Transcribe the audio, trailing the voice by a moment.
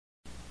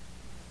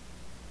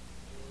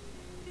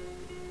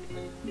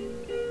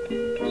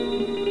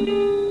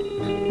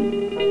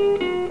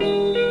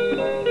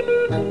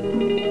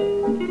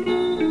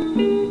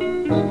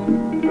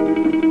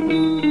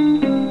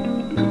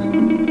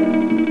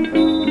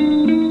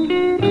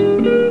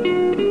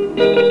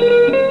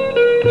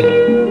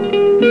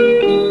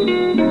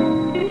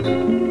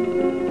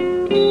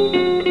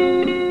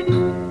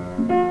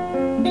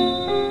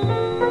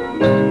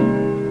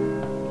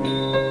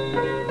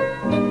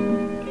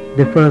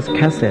first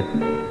cassette.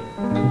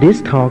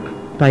 This talk,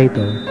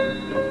 titled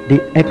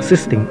The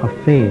Existing of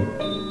Faith,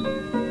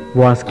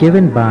 was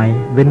given by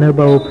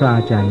Venerable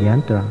Phra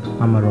Yantra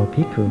Amaro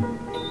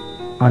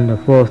on the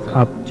 4th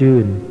of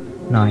June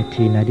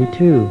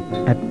 1992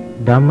 at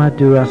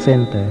Dhammadura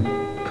Center,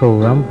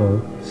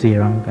 Colombo, Sri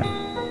Lanka.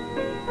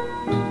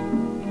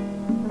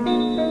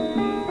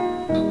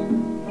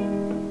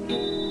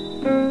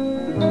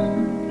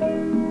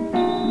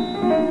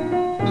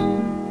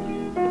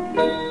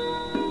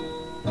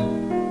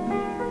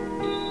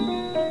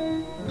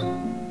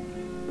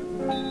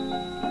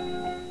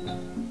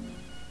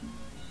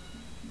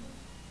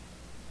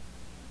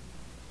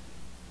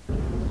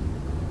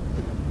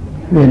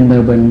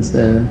 Venerable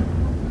Sir,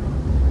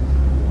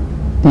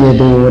 dear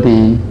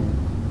devotee,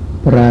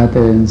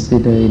 brother and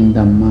sister in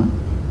Dhamma,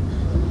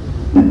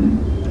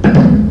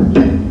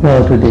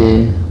 for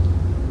today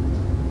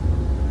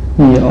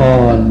we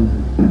all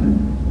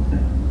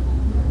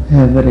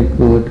have very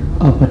good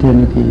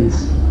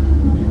opportunities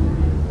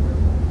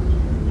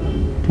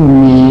to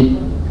meet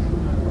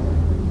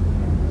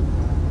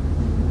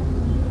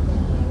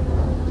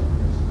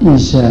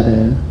each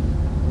other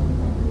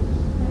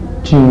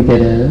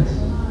together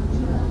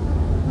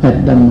at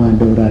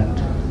Dhammadura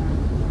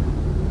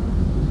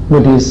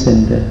Buddhist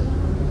Center.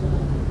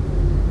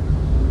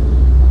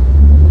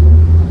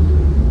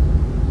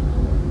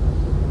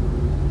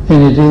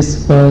 And it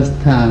is first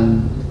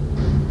time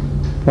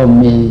for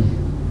me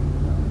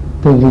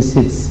to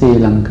visit Sri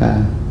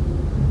Lanka,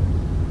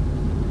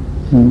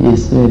 and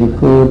it's very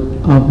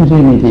good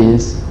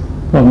opportunities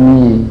for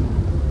me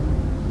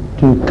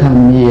to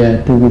come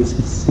here to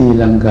visit Sri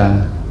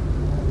Lanka.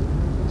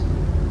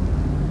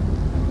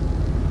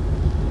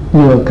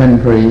 Your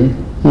country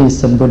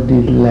is a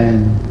Buddhist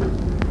land.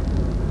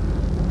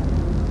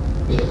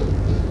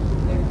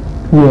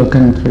 Your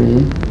country,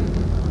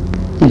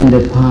 in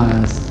the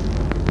past,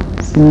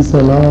 since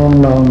a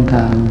long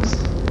time,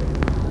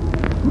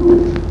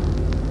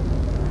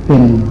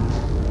 when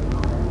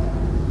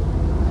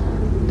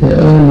the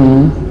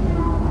early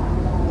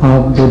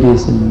of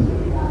Buddhism,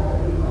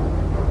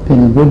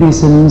 when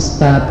Buddhism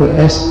started to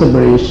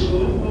establish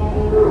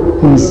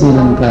in Sri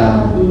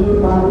Lanka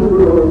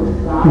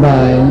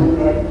by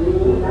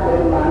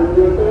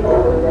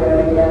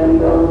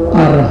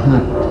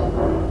Arhat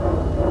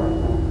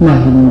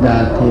Mahinda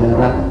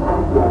Thera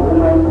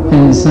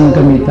and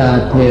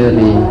Sankamita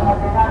Theri,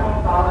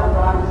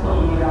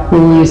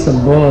 who is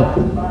both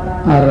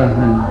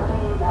Arahant,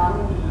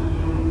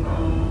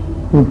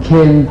 who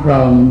came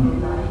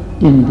from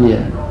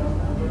India,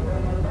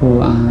 who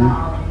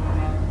are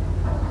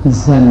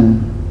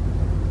son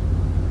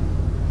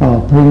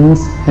or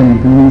prince and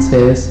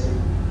princess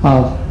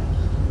of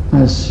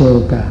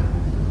Ashoka,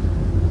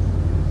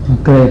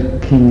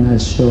 great King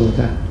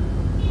Ashoka.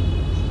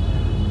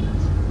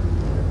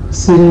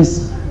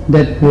 Since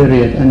that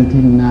period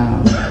until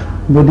now,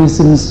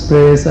 Buddhism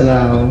spreads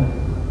around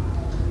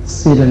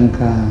Sri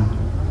Lanka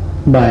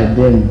by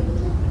then,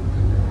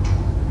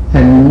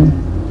 and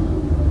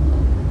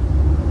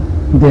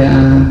there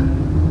are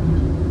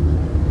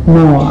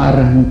more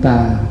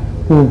Arahanta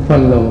who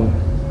follow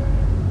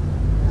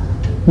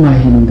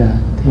Mahinda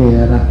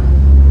Thera,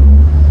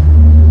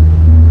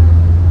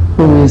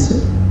 who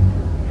is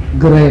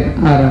great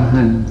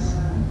Arahants,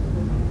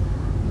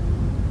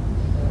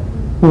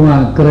 who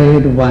are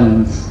great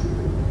ones,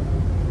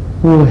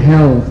 who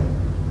help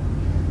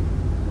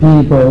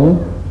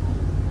people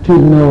to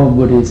know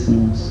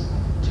Buddhism,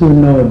 to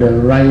know the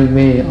right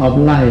way of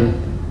life.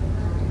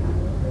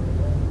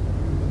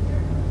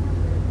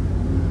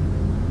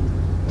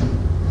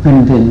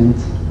 And then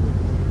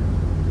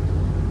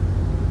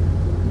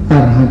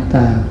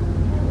Arhata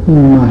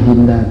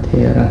Mahinda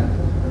Thera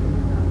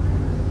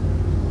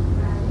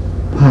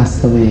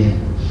passed away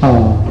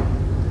or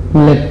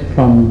left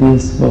from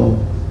this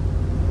world.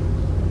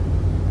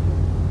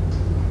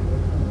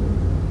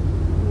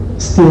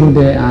 Still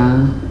there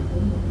are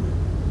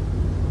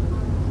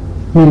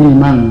many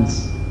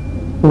monks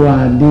who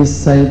are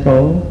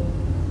disciples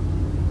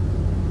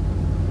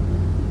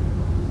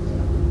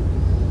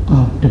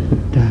of the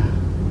Buddha,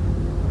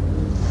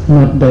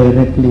 not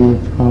directly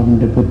from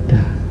the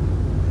Buddha,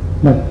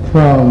 but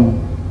from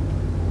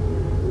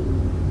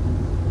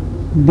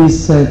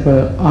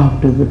disciple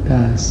of the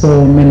Buddha,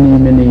 so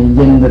many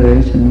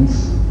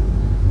generations.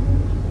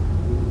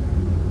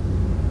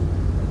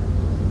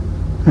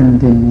 And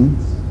then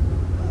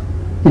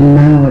in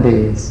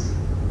nowadays,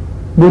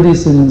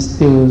 Buddhism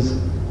still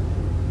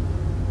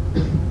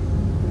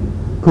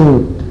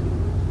good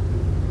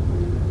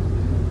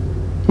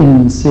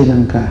in Sri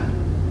Lanka.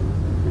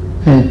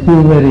 I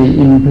feel very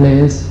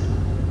impressed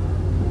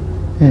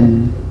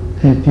and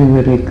I feel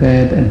very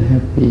glad and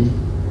happy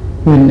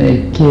when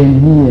I came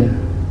here,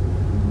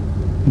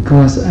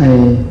 because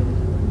I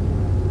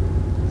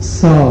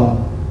saw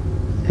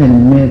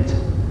and met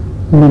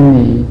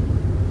many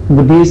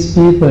Buddhist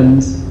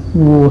people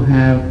who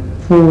have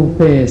full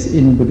faith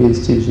in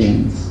Buddhist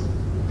teachings.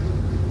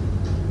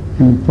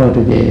 And for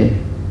today,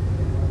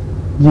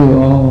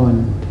 you all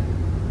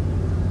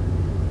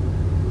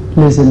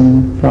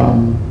listen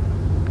from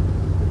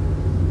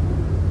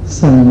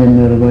some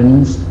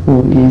venerables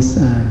who is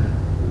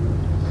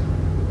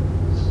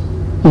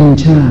in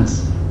charge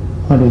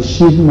or the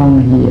chief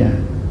monk here,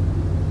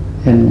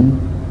 and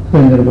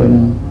Venerable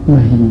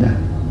Mahinda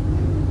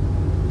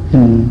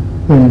and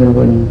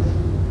Venerable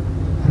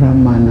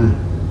Ramana.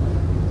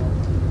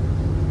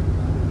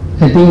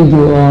 I think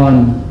you all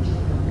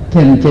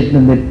can get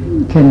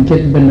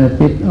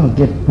benefit or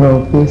get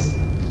profit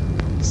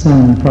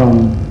some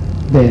from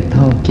their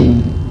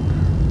talking.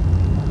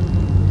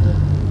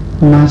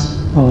 Much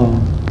or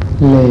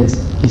less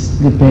is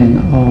depend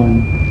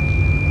on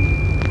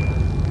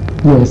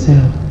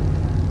yourself.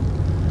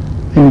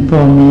 And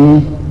for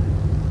me,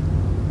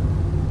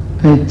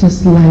 I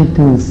just like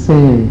to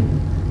say,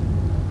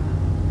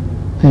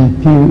 I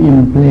feel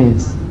in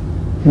place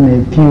and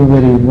I feel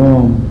very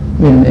warm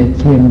when I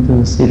came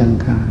to Sri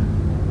Lanka.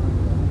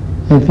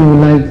 I feel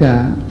like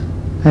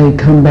I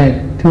come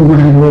back to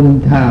my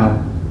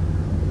hometown.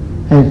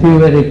 I feel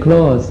very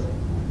close.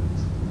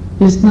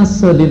 It's not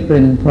so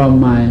different from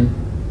my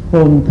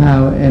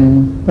hometown,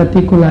 and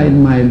particularly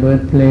in my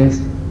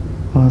birthplace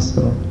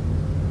also.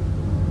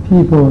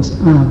 People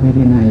are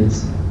very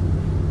nice.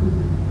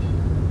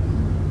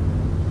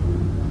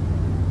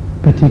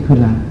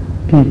 Particular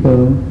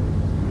people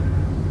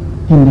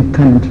in the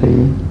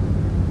country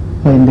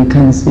or in the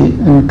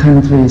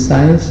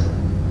countryside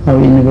or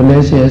in the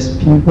villages,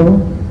 people,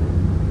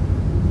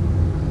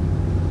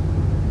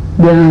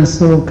 they are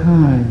so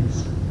kind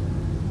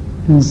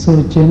and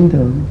so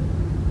gentle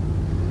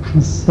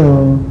and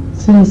so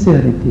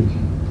sincerity.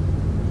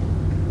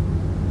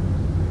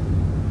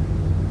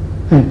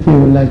 I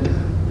feel like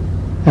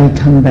I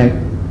come back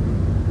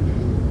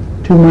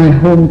to my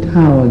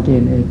hometown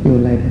again. I feel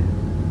like that.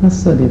 Not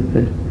so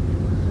different.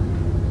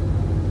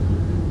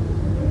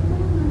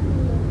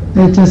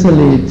 I just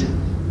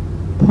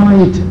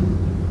point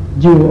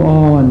you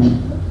on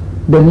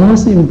the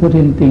most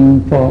important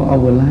thing for our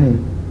life,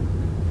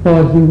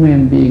 for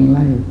human being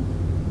life.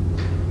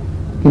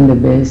 In the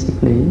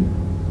basically,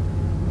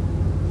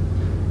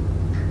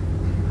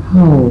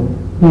 how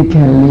we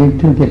can live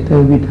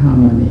together with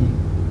harmony,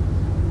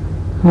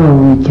 how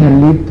we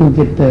can live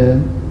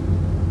together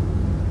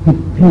with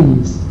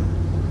peace,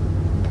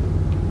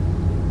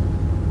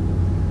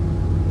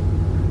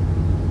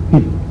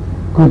 with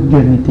good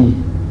unity.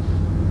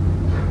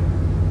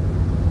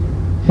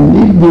 And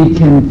if we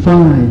can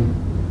find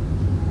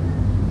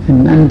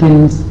and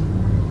until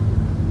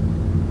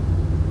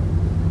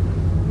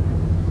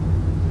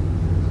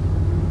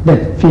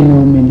that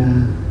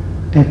phenomena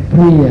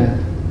appear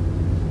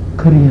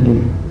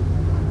clearly,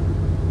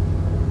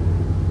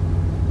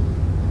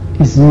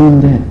 it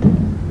means that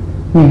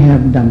we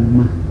have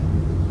Dhamma.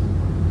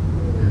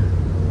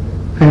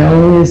 I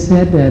always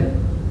said that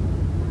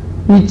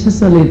we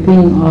just only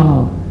think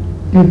of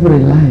every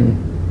life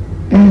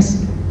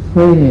as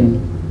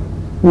friend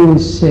who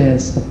share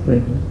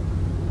suffering.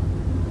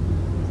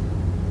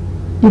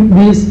 If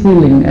this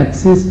feeling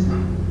exists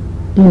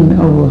in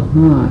our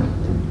heart,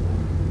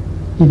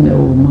 in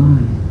our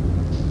mind,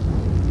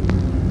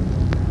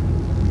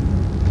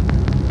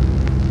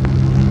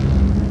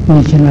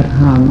 we cannot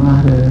harm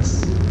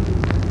others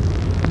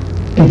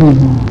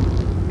anymore.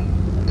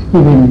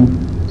 Even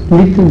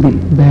little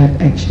bit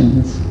bad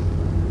actions,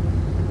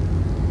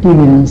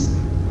 even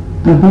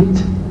a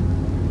bit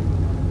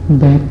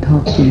bad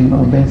talking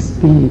or bad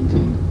speech,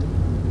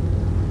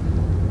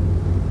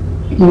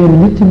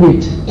 even little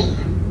bit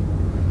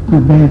a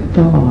bad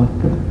thought,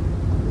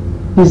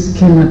 this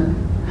cannot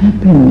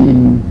happen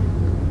in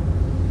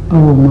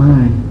our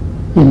mind,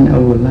 in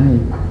our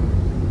life.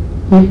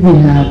 If we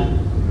have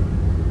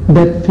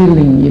that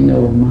feeling in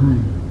our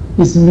mind,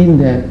 it means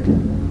that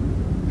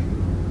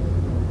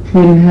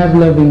we have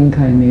loving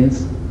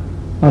kindness,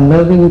 or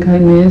loving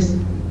kindness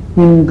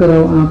will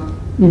grow up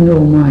in our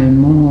mind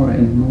more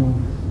and more.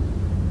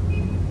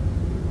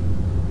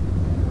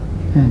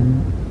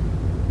 And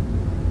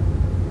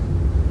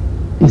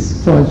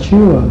it's for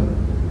sure,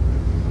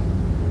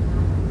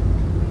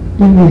 if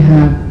we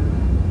have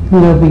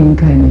loving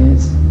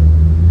kindness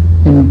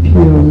and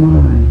pure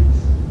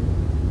minds,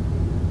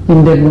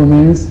 in that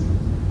moment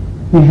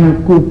we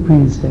have good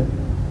precept.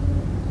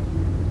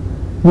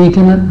 We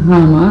cannot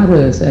harm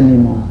others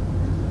anymore.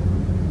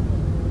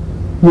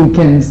 You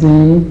can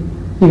see,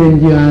 even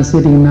you are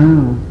sitting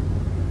now,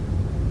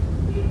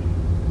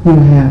 you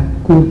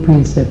have good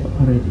precept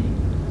already.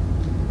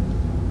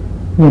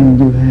 When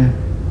you have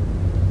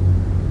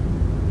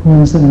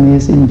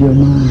wholesomeness in your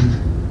mind,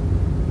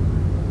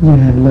 you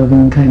have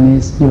loving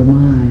kindness in your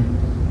mind,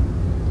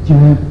 you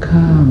have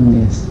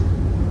calmness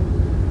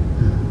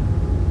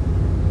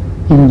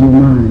in your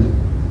mind.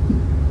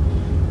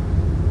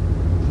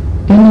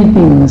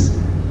 Anything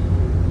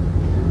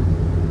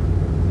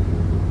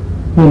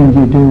when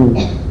you do,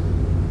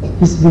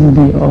 it will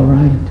be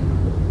alright.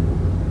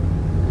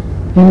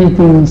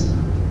 Anything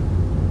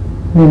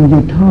when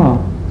you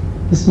talk,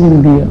 it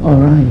will be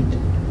alright.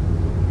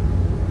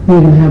 You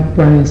will have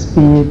right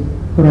speech,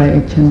 right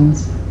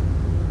actions.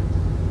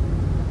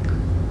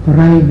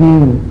 right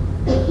view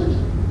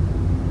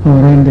or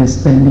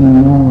understanding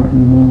more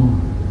and more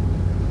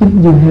if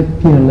you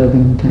have pure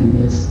loving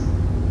kindness.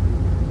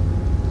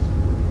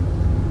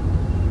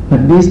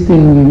 But this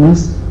thing we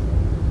must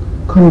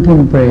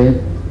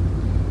contemplate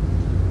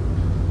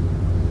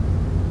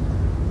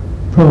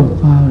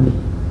profoundly.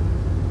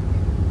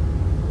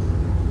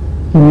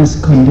 You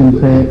must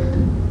contemplate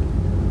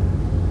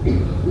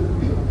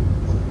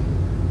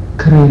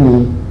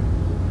clearly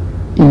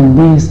in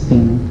these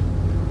things.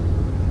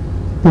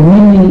 The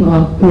meaning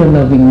of pure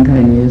loving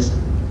kindness,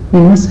 we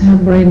must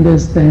have right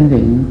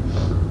understanding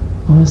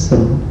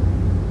also.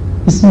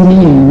 It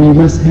means we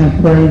must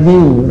have right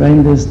view, right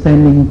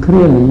understanding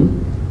clearly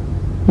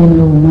in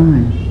our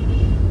mind.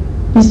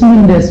 It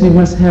means that we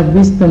must have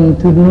wisdom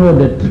to know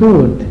the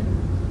truth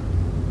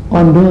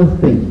on those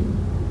things.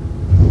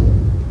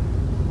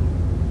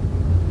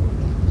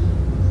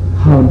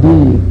 How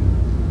deep,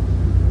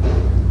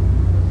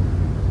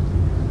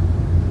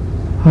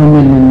 how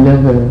many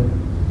levels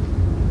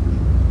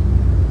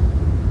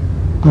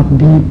of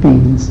deep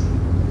things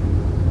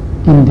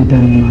in the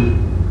Dhamma,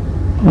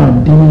 or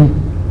deep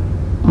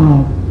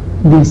of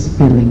this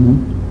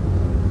feeling.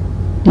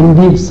 In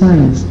deep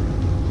science,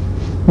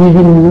 we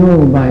will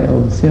know by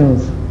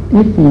ourselves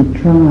if we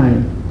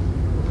try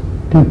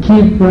to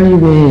keep right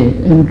way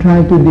and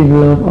try to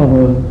develop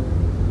our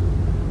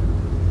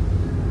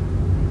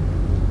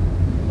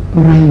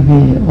right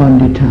way all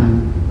the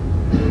time.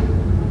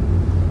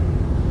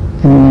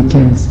 And we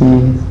can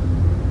see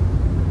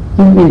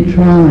if we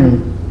try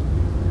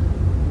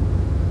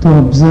to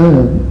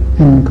observe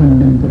and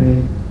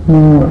contemplate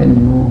more and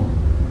more,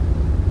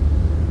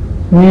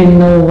 we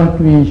know what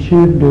we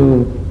should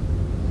do.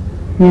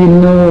 We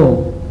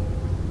know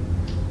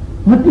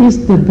what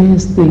is the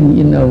best thing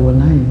in our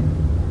life.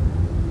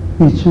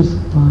 We should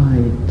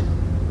fight.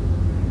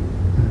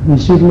 We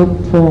should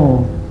look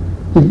for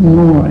it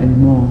more and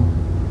more.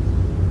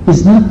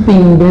 It's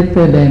nothing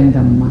better than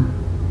Dhamma.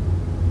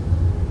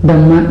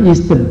 Dhamma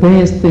is the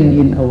best thing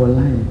in our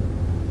life.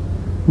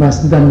 But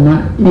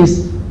Dhamma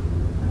is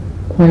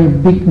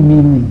quite big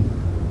meaning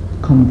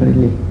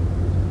completely.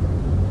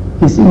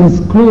 It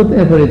includes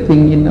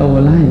everything in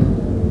our life.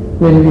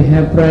 When we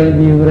have right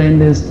view, right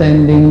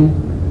understanding,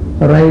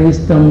 right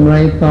wisdom,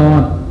 right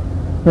thought,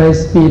 right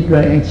speech,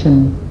 right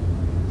action,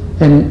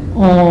 and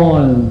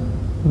all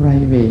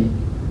right way.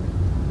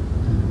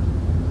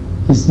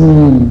 It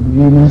means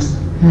we must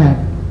have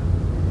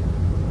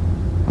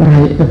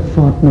right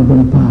effort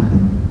noble path.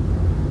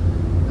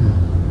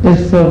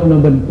 Effort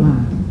noble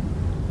path.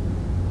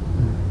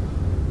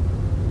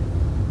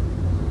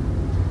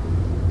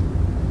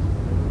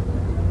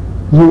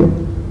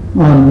 You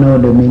all know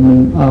the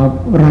meaning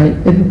of right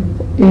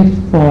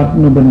effort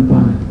noble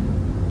path.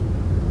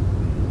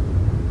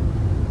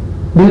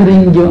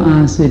 During you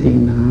are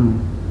sitting now,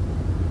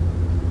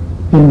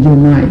 when your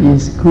mind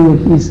is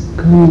good, is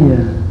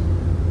clear,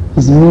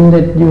 it means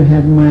that you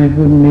have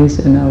mindfulness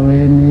and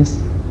awareness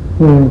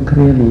very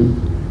clearly,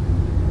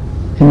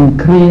 and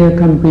clear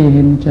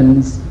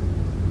comprehensions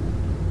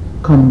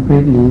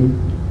completely,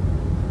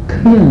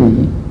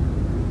 clearly.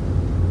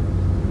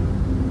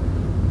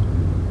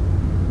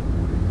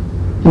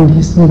 In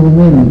this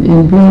moment,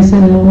 in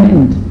present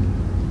moment,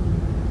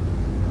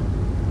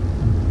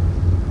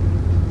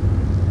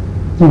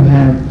 you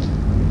have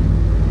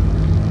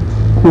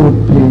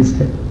good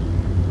precept,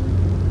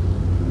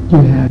 you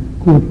have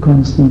good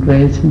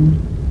concentration,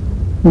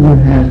 you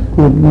have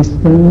good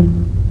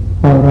wisdom,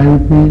 or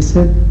right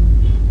precept,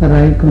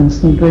 right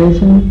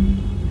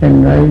concentration,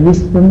 and right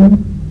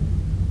wisdom.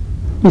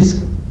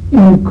 It's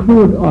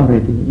included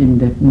already in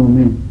that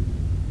moment.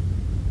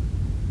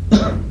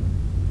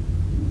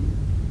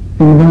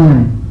 And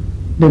why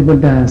the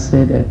Buddha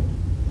said that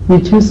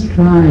we just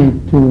try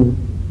to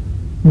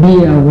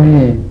be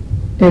aware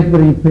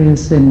every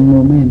present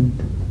moment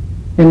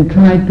and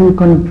try to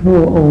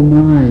control our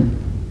mind,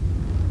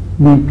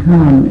 be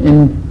calm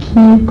and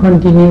keep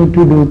continue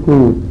to do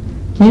good,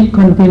 keep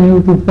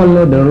continue to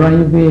follow the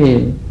right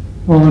way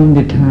all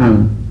the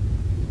time.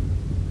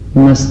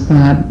 You must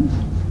start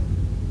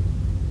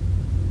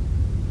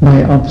by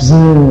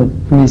observe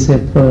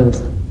precept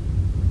first.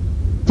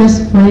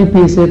 Just 5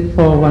 precepts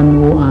for one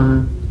who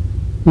are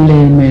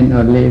layman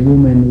or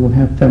laywoman who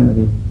have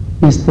family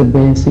is the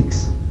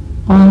basics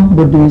of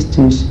Buddhist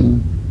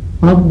teaching,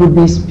 of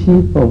Buddhist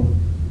people,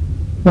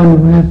 one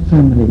who have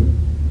family.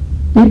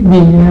 If we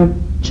have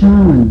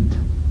chant,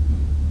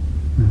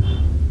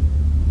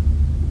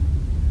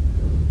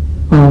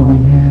 or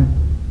we have,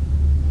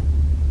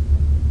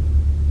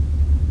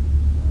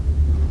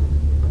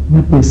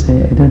 what we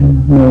say, I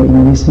don't know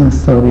English, not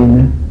sorry,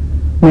 no?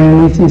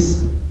 Marriage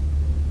is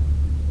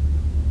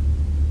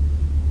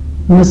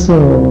not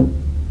so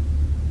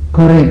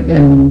correct,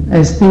 and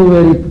I still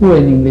very poor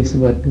in English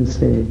what to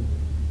say.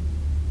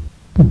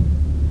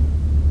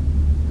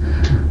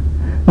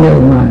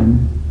 Never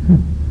mind.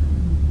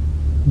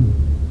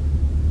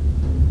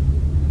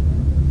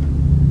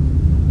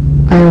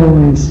 I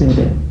always say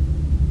that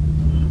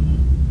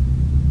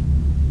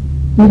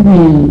if we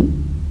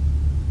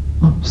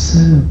observe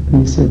observe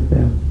precept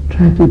well,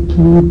 try to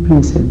keep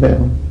precept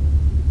well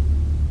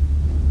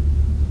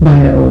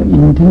by our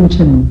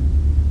intention.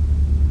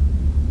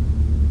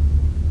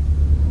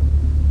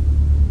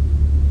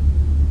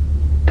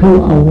 To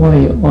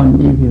avoid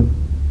on evil.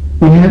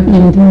 We have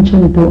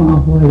intention to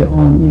avoid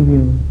on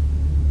evil.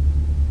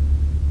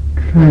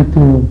 Try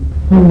to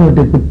follow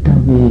the Buddha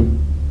way.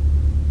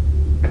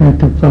 Try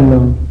to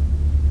follow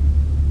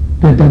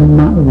the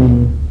Dhamma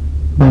way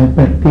by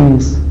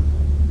practice.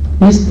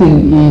 This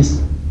thing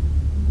is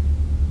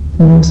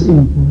most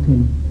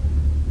important.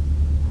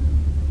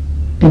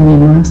 Any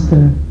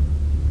master,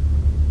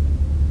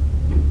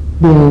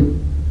 they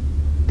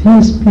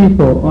teach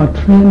people or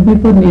train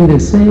people in the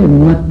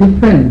same, not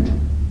different,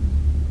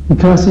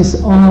 because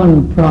it's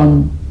all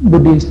from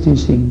Buddhist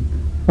teaching,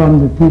 from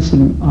the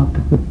teaching of the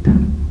Buddha.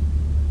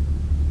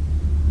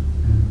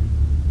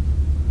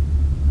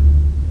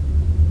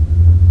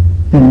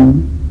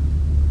 And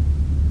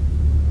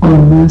our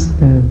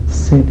master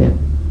said that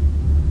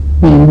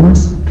we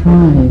must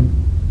try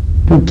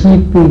to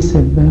keep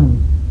precept well,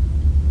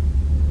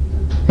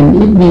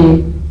 and if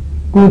we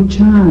good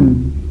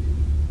chance,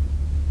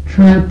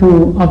 try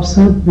to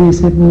observe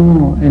precept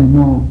more and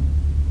more.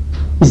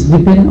 It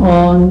depends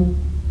on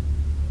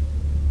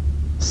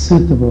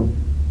suitable.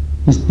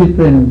 It's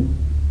different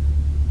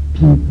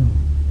people.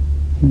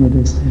 You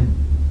understand?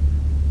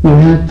 You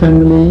have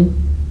family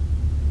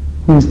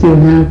who still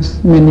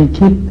have many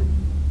kids.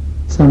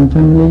 Some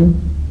family,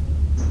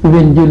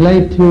 when you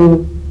like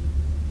to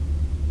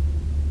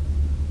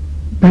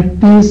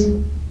practice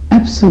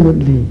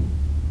absolutely,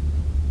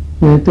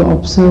 you have to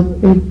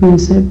observe every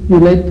precept. You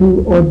like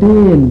to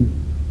ordain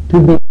to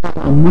become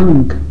a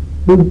monk,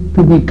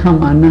 to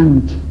become a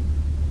nun,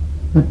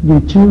 but you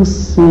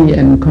choose see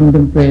and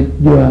contemplate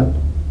your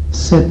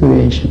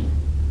situation.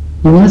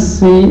 You must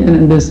see and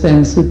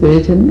understand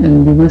situation,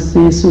 and you must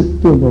see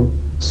suitable.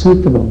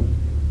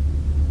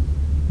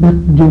 But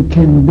you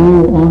can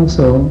do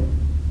also,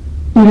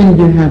 even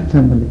you have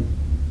family.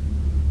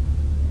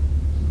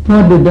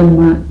 For the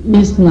Dhamma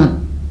is not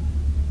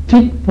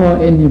fit for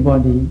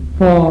anybody,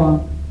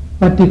 for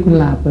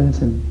particular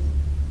person.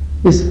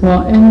 It's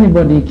for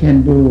anybody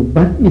can do,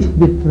 but it's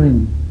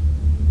different.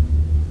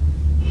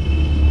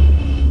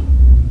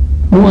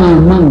 Who are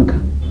monk,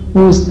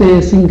 who stay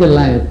single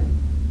life,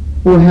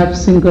 who have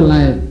single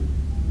life,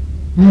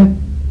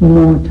 have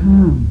more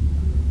time,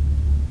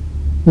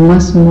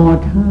 much more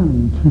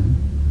time,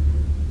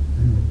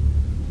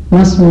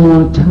 much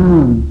more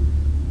time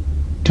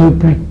to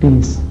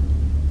practice.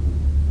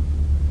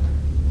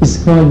 It's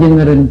for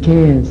general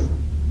case.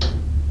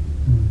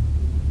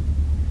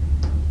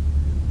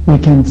 We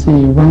can see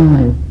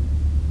why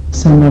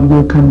some of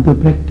you come to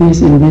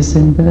practice in this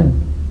center.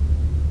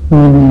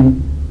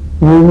 Many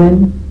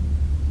women,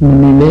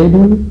 many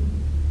ladies.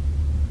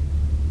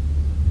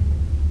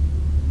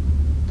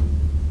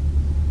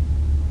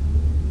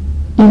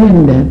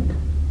 Even that,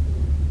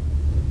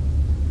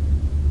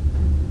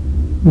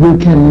 you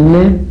can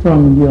leave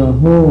from your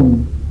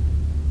home,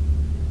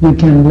 you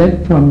can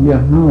leave from your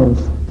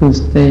house to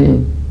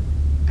stay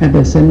at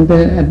the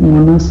center, at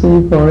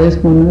monastery,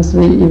 forest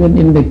monastery, even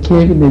in the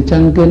cave, in the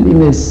jungle,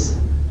 in a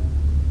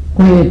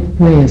quiet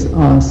place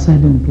or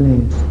silent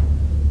place.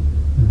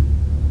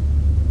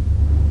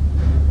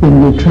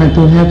 When you try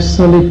to have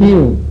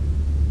solitude,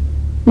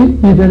 if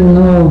you don't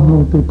know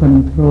how to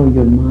control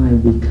your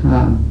mind, be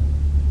calm.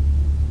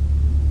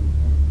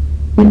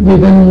 If you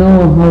don't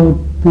know how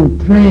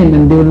to train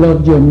and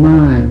develop your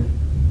mind,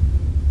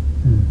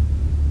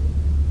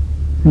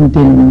 and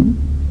then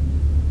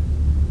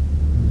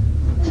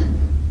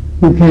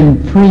you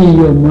can free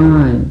your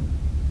mind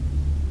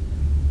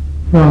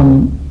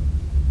from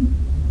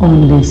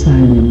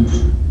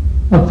undesires,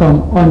 or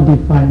from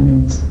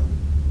undefilements,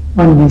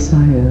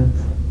 undesires,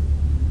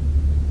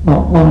 or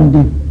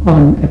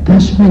on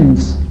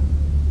attachments.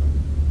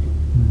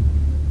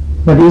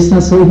 But it's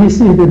not so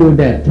easy to do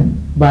that.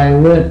 By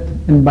word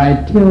and by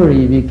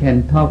theory we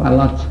can talk a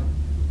lot.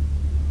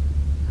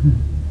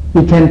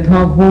 We can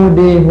talk whole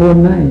day, whole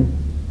night.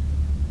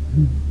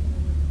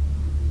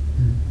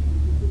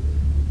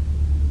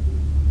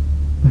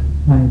 But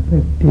by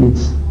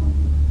practice,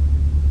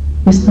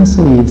 it's not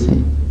so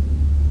easy.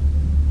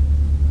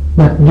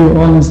 But you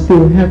all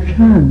still have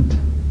chance.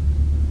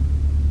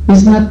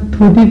 It's not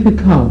too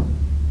difficult.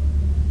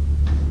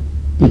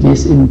 It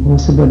is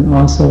impossible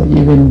also,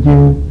 even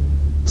you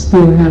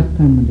still have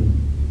family.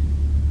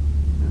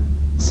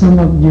 Some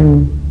of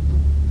you,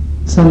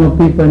 some of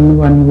people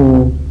one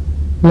who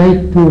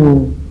like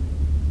to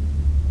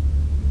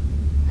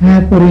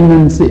have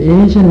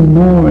renunciation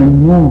more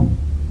and more,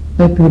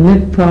 like to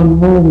live from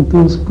home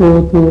to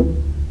go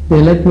to,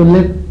 they like to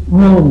live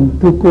home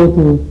to go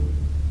to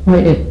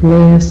quiet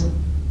place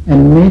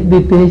and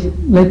meditate,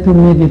 like to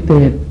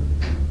meditate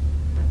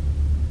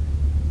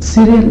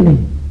seriously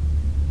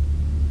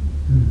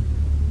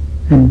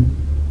and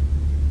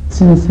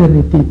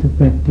sincerity to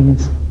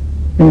practice,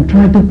 and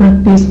try to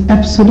practice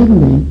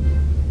absolutely.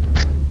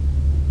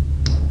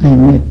 I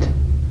met,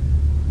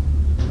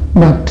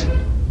 but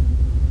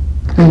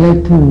I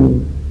like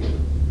to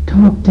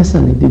talk just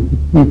a little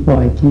bit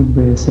before I keep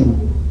blessing.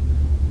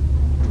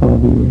 For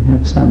we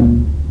have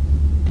some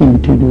thing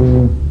to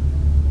do,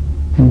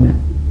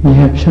 and we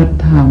have short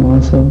time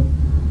also.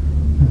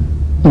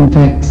 In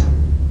fact,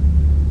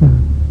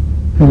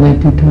 I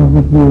like to talk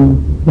with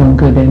you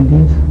longer than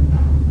this,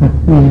 but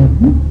we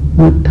have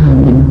good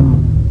time in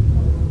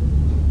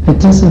all. I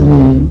just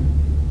really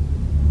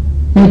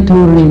need to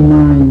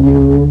remind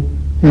you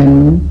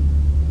and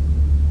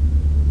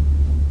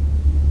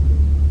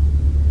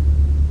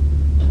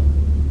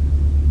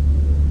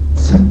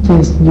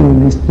suggest you a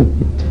little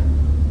bit.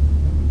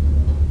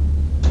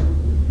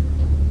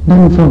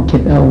 Don't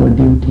forget our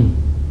duty.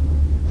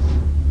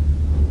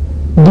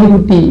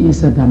 Duty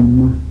is a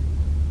Dhamma.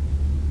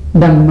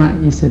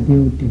 Dhamma is a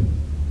duty.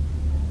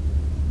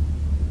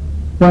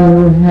 One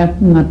who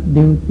have not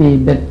duty,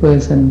 that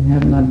person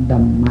have not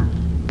Dhamma.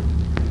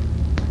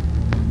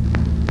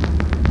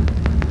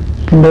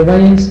 And the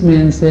wise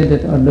man said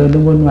that, or the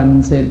noble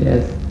one said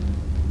that,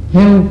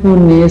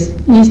 helpfulness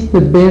is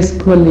the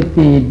best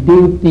quality,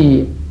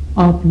 duty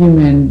of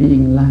human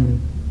being life.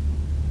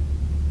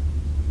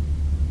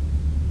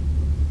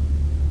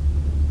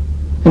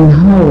 And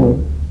how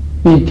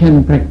we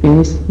can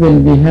practice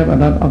when we have a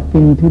lot of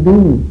things to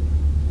do,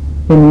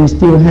 when we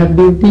still have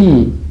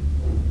duty.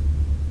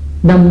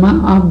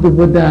 Dhamma of the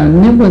Buddha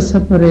never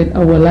separate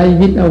our life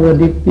with our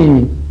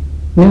duty,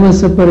 never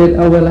separate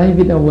our life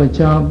with our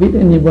job, with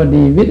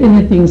anybody, with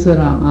anything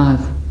around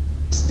us.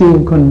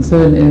 Still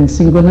concerned and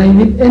synchronized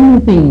with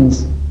anything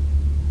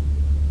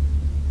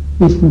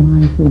with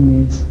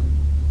mindfulness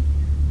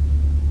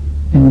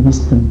and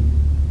wisdom.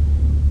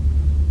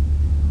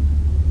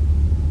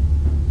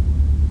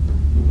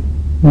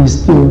 We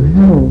still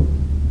help,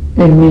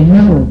 and we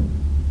help.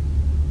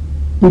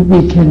 If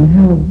we can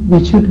help,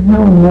 we should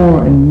help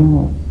more and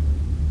more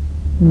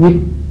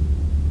with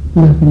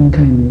loving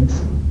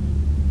kindness,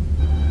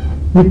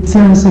 with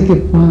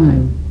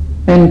self-sacrifice,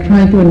 and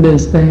try to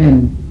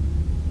understand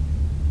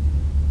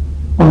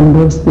on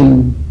those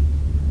things,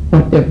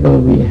 whatever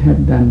we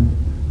have done,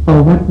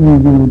 or what we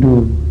will do,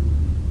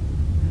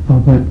 or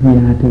what we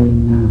are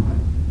doing now.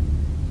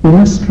 We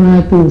must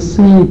try to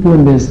see, to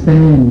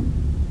understand,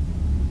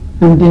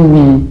 and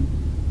then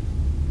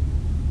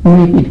we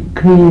make it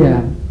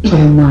clear,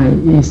 our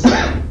mind is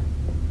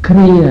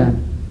clear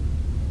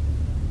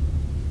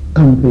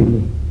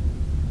completely.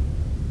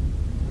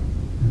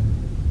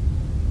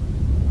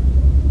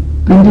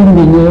 And then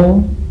we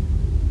know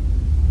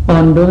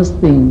on those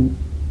things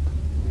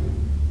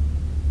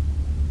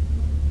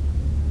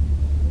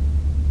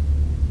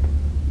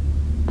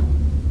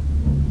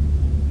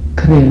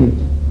clearly.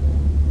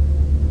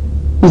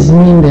 It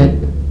means that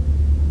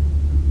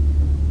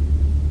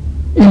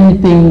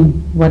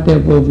anything,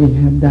 whatever we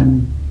have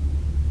done,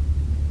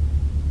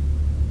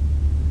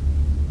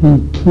 we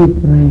keep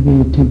right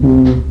way to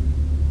do,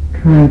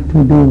 try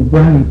to do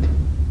right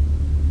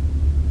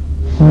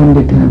all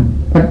the time.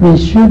 But we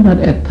should not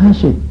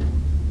attach it.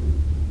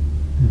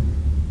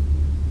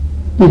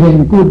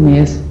 Even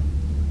goodness,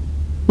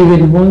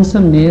 even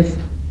wholesomeness,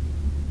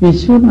 we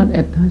should not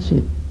attach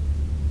it.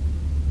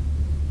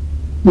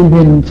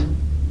 Even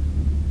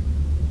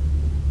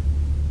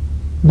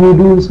you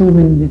do so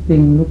many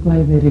things look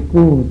like very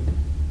good,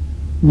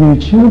 you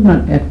should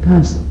not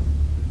attach.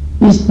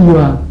 It's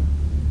your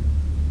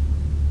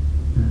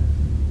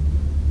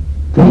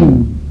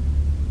thing.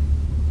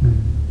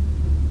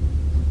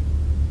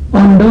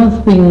 On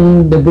those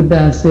things, the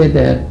Buddha said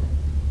that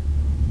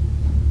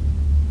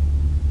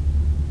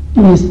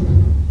is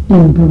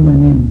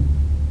impermanent,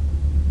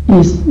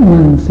 is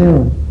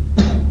non-self,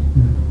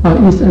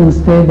 or is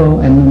unstable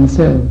and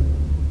non-self.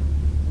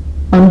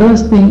 On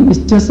those things,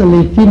 it's just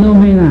only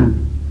phenomena.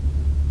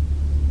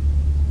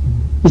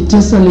 It's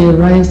just only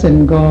rise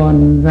and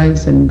gone,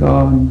 rise and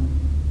gone.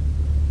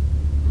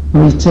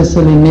 Or it's just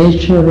only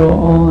natural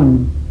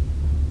on.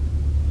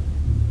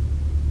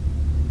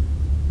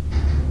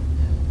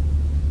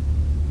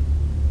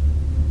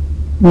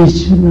 We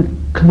should not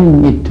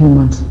cling it too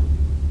much.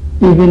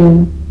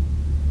 Even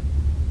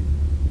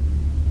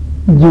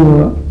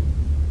your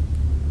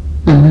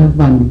loved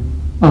one,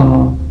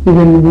 or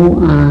even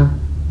who are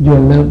your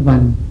loved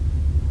one,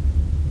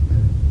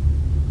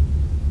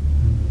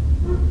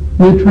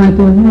 you try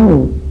to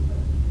help.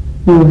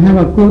 You have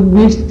a good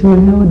wish to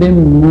help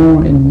them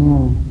more and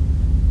more,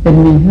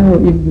 and we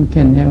help if you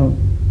can help.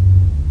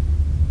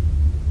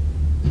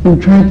 And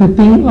try to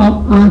think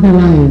of other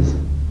lives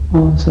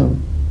also.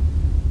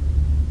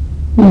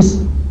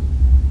 Is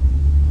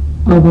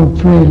our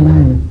friend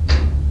life,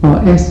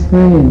 or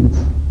experience,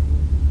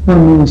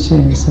 one who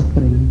shares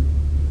suffering.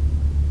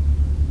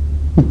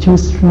 We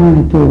just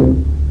try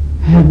to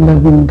have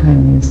loving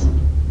kindness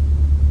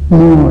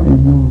more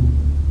and more.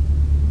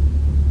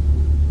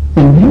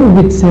 And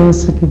help with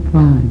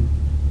self-sacrifice.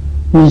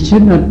 We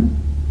should not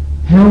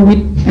help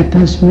with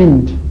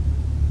attachment.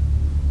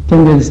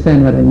 Can you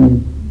understand what I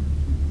mean?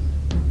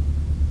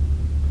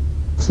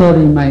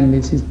 Sorry, my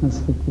English is not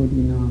so good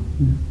enough.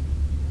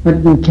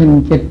 But you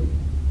can get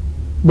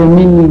the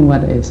meaning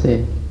what I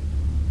say.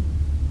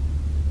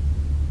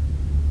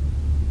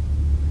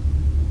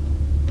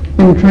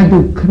 and try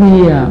to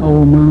clear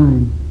our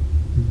mind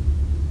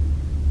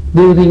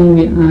during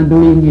we are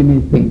doing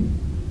anything.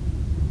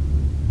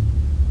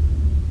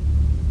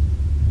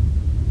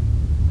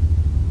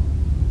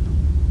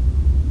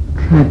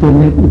 Try to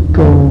let it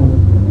go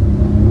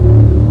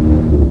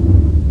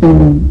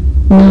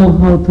and know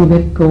how to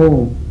let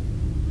go,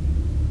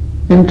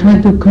 and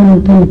try to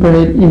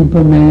contemplate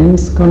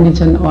impermanence,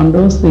 condition on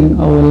those things,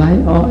 our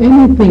life or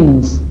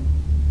anything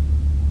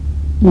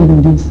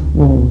in this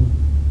world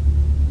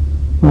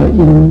or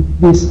in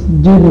this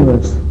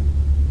universe.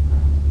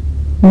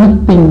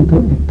 Nothing to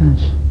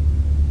attach,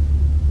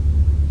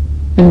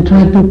 and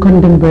try to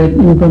contemplate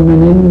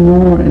impermanence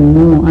more and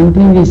more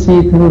until we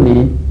see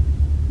truly,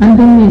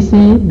 until we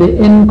see the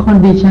end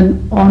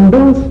condition on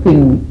those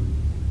things,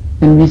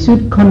 and we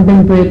should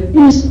contemplate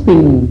each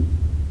thing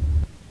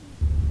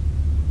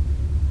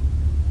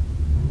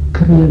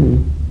clearly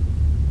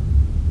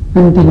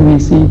until we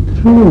see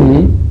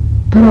truly,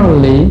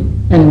 thoroughly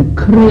and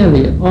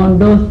clearly on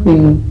those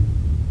things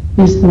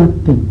is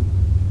nothing.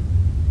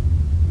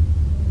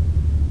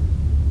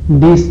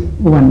 This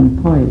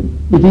one point,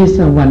 it is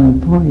a one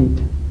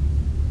point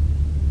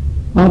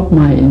of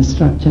my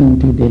instruction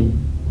today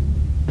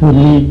to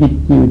leave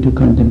with you to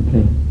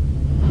contemplate.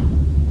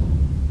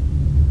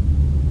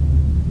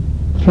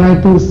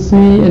 Try to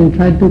see and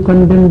try to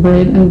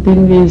contemplate until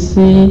we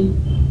see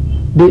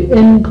the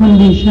end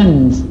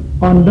conditions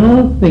on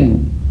those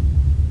things.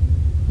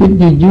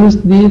 If you use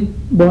this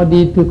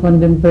body to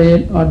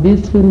contemplate, or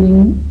this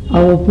feeling,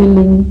 our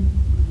feeling,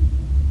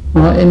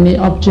 or any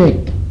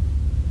object,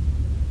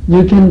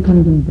 you can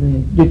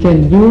contemplate. You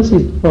can use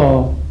it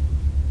for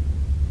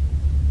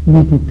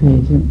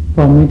meditation,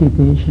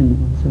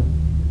 also,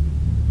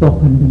 for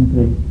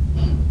contemplate.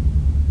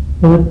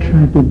 But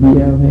try to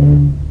be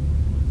aware.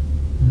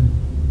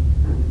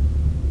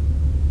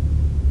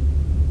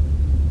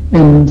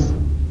 And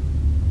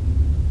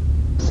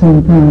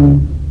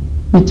sometimes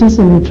we just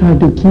only try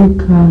to keep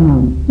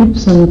calm. If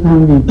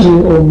sometimes we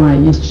feel our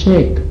mind is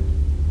shaken,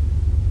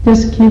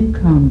 just keep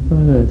calm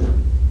first.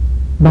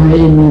 By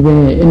any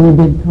way, any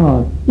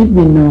method, if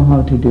we know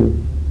how to do.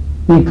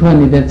 We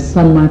call it that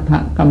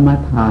samatha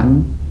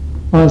kammathan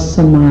or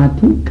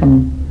samadhi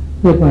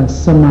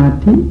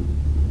samadhi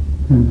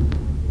in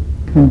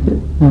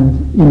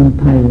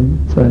Thai,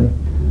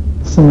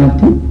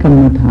 samadhi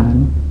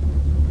kammathan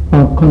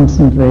or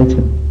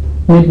concentration,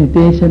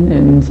 meditation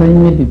and inside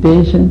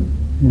meditation,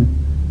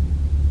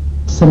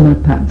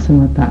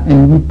 samatha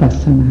and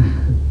vipassana.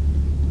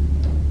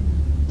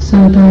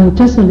 Sometimes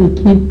just only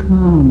keep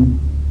calm.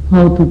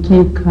 How to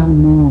keep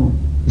calm more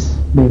is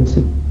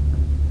basic.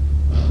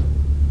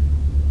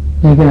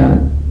 Like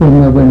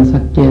when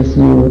suggest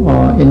you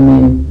or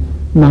any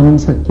monk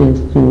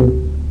suggest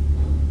you,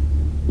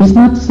 it's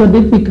not so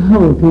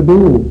difficult to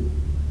do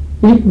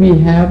if we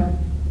have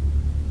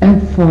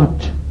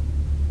effort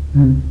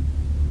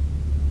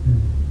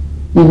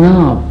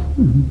enough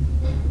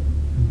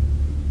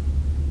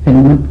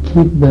and not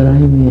keep the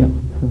right way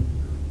also.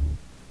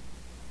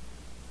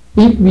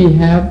 If we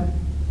have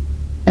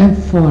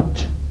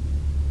effort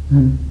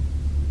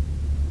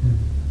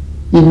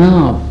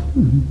enough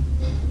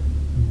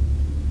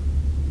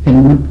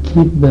and not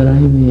keep the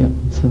right way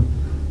also.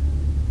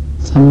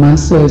 Some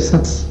masters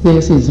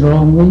success is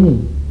wrong way.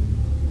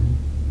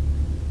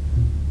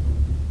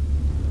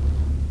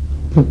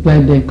 Look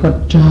like they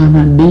got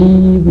jhana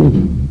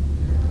deeply.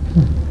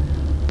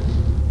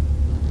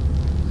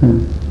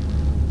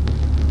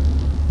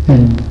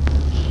 And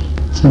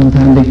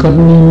sometimes they got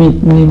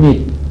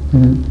nimit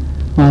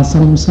or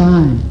some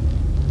sign.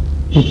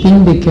 They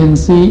think they can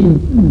see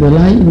the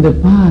light in the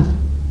path.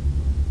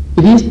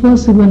 It is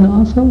possible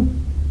also.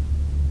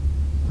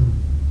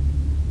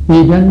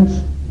 We don't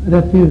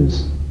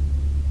refuse.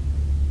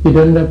 We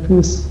don't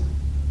refuse.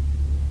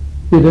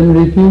 We don't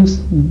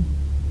refuse.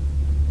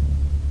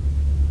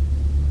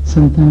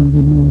 Sometimes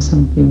we know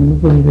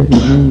something look like very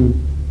deep.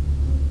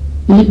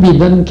 If we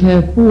don't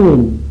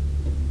careful,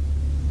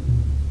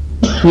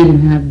 we will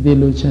have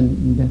delusion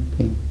in that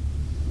thing.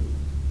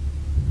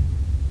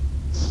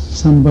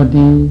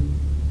 Somebody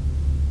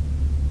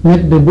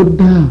met the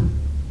Buddha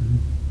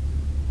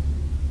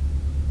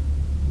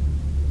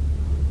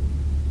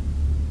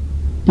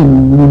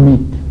in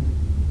Nimit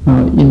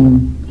or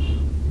in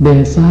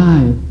their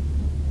side,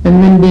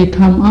 and when they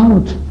come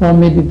out for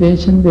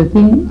meditation, they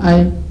think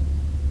I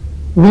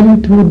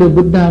went to the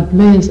Buddha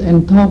place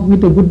and talked with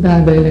the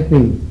Buddha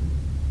directly.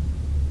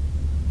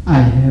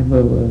 I have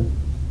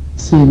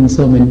seen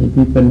so many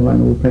people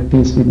who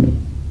practice with me,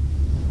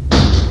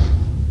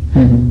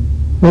 and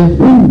they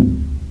think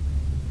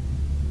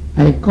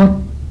I got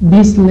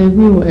this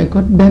level, I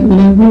got that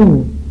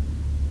level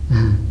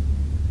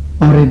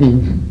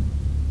already.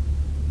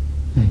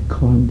 I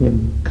call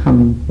them,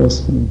 come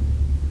close to me.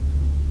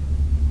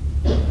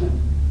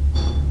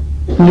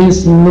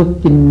 Please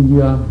look in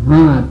your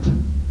heart,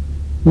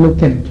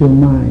 look at your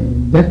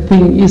mind. That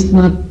thing is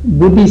not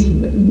Buddhist,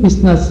 it's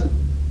not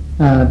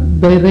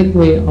direct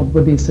way of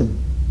Buddhism.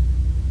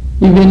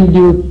 Even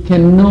you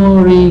can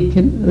know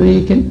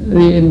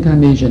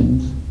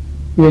reincarnations,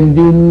 when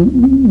you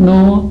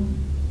know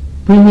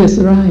previous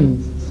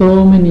lives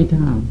so many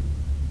times,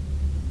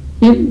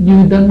 if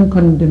you don't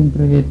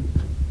contemplate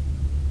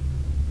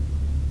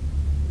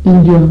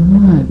in your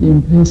heart,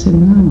 in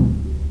present now,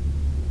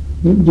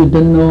 if you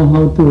don't know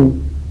how to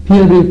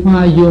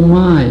purify your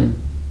mind,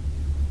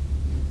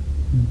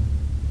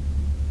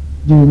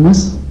 you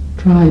must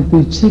try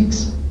to check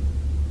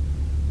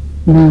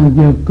now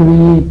your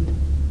greed,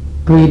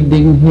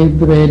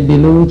 hatred,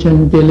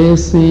 delusion,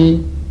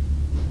 jealousy,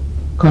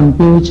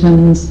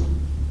 confusions,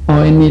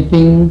 or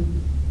anything,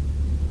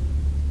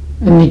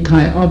 any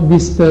kind of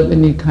disturb,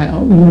 any kind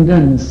of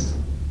hindrance,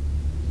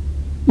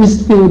 it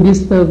still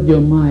disturb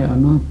your mind or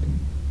not.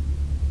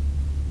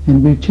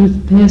 And you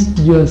should test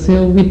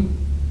yourself with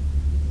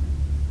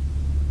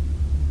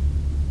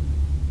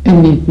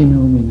any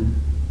phenomena,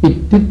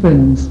 with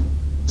different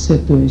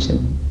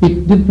situations,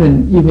 with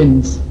different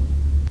events.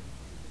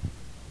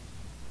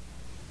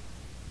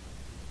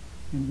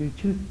 And you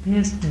should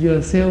test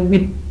yourself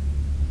with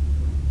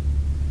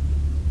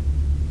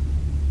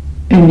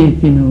any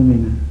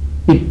phenomena,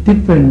 with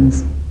different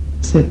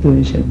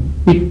situations,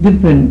 with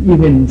different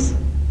events.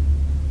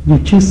 You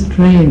choose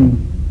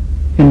train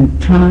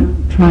and try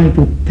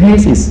to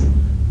test it,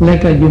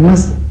 like you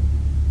must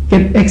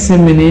get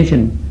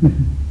examination.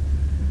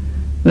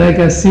 Like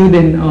a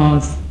student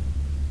or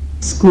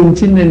school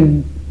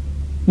children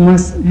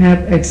must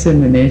have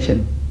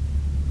examination.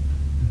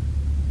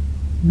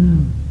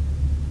 No.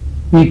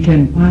 We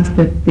can pass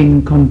that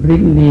thing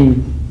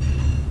completely,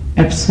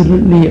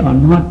 absolutely or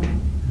not.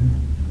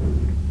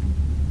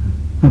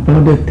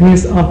 About the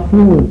taste of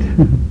food,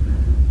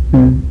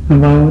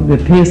 about the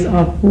taste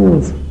of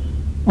food,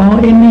 or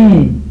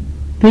any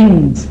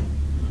things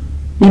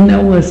in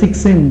our six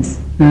sense,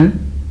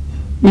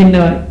 in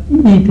our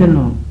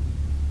internal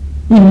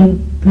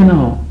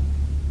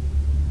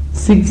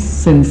six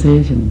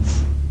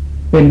sensations,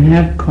 when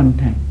have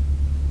contact,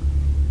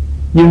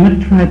 you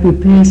must try to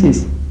taste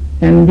it,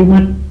 and you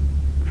must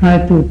try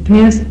to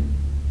taste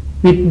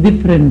with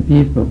different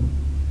people.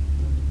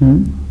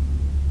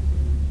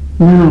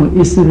 Now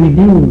it's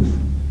reduced,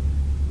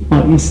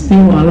 or it's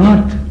still a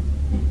lot.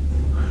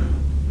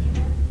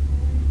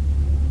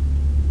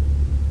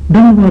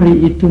 Don't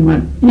worry it too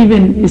much,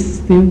 even it's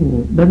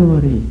still, don't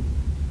worry.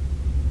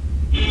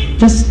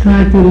 Just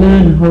try to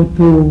learn how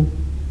to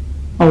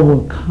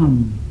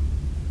overcome.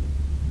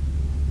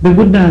 The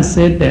Buddha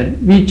said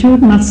that we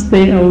should not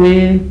stay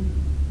away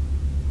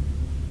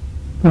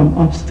from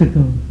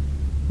obstacles.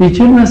 We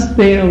should not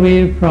stay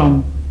away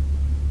from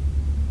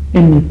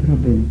any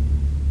problem.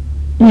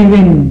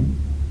 Even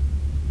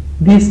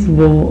this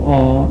woe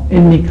or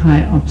any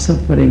kind of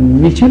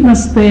suffering, we should not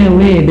stay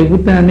away. The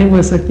Buddha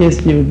never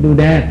suggests you do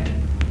that.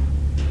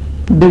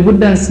 The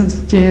Buddha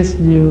suggests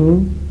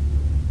you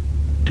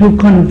to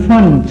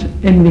confront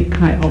any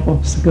kind of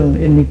obstacle,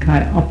 any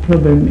kind of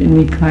problem,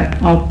 any kind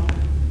of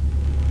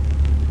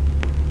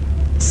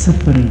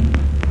suffering.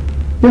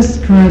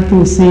 Just try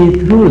to see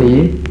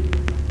truly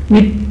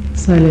with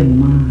silent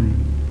mind.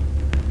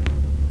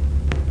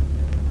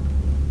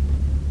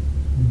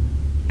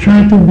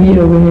 Try to be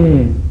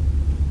aware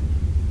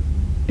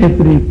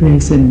every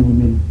present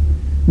moment.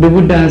 The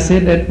Buddha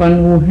said that one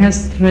who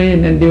has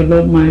trained and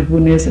developed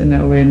mindfulness and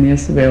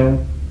awareness well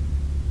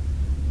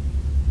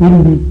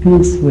will be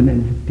peaceful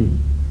and happy.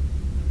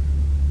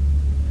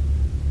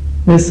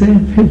 The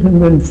same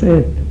phenomenon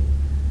said,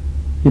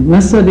 it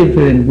must so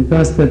different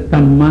because the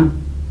Dhamma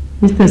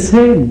is the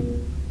same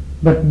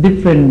but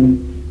different,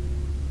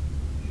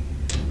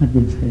 what do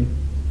you say,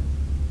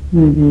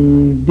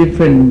 maybe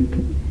different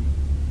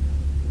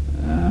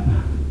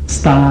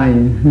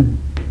style,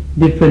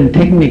 different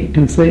technique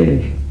to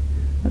say,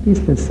 but it's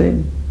the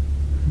same.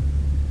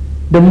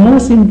 The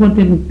most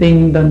important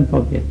thing, don't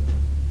forget,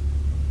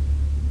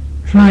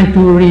 try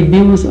to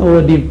reduce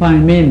our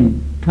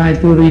defilement, try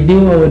to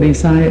reduce our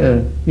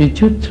desire. We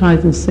should try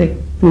to check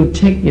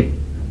it.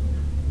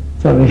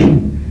 Sorry.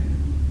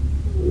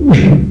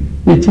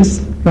 We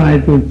just try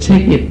to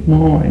check it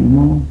more and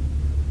more.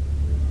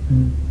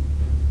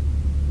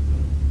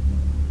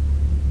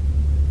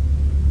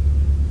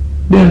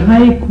 The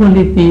high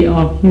quality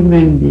of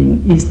human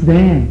being is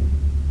there.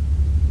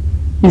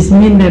 It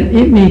means that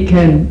if we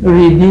can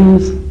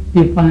reduce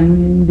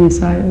defilement,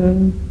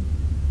 desire,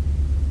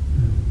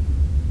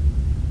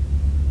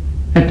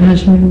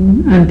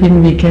 attachment, until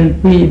we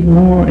can free it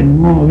more and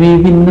more, we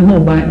will know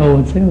by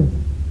ourselves.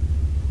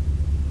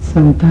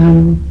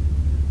 Sometimes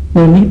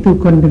no need to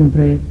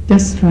contemplate,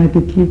 just try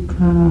to keep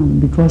calm,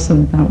 because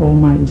sometimes our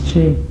mind is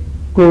shake.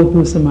 Go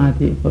to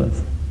samadhi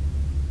first.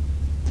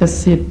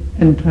 Just sit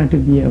and try to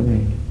be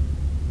aware.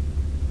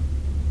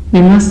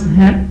 We must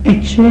have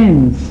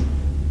exchange.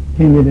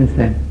 Can you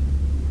understand?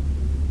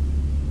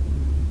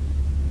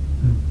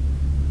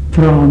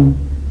 From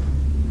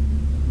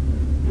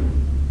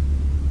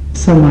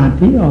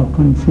samadhi or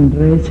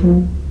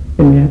concentration,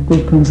 when we have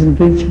good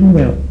concentration,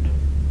 well,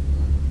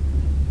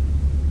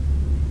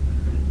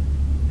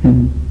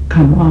 and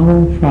come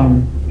out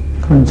from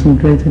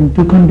concentration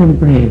to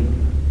contemplate.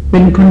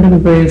 When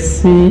contemplate,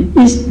 see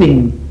each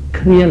thing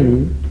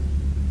clearly,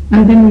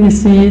 and then we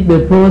see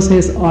the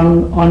process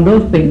on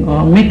those things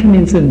or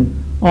mechanism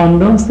on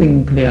those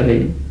things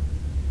clearly,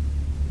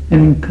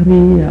 and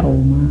clear our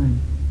mind.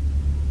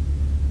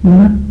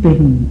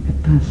 Nothing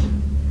attached,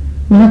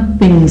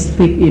 nothing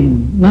stick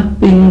in,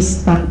 nothing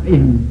stuck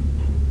in,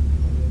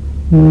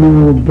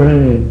 no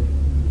blur.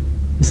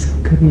 It's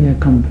clear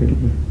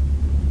completely.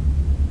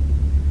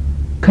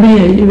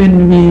 Clear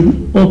even we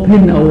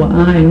open our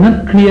eye,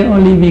 not clear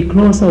only we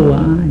close our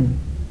eye.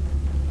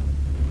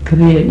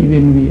 Clear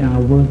even we are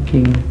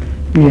working,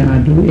 we are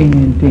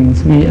doing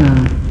things, we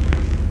are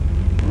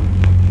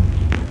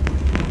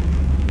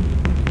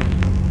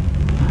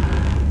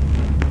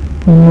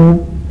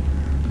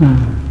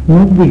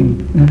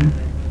moving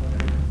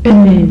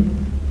any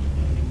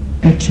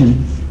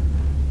actions,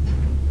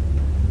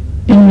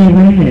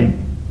 anywhere,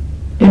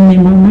 any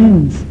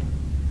moments,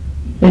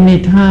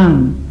 any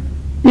time,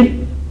 if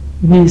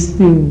we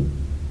still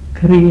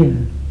clear,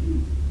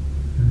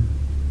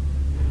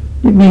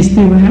 if we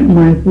still have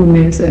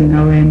mindfulness and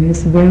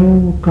awareness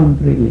well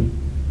completely,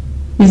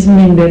 it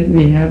means that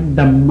we have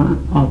Dhamma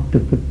of the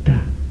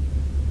Buddha.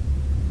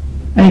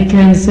 I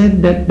can say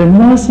that the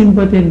most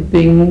important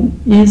thing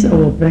is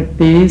our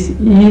practice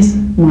is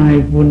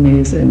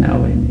mindfulness and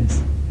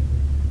awareness.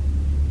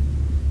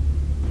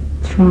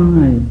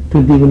 Try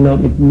to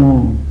develop it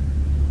more.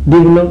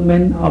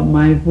 Development of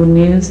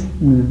mindfulness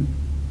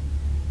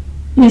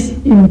is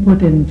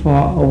important for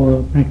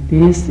our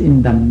practice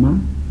in Dhamma.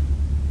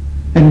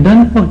 And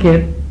don't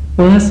forget,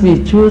 first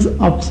we choose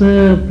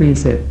observe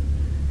precept,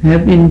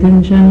 have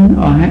intention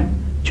or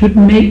should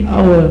make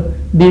our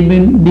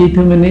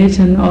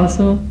determination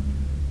also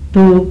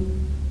to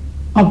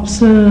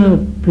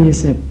observe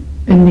precept,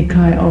 any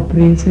kind of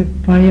precept,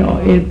 5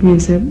 or 8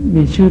 precept,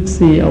 we should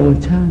see our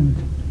chance,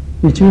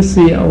 we should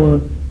see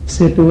our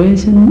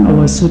situation,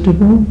 our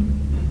suitable.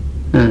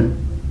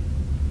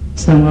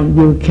 Some of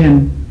you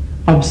can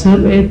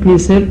observe 8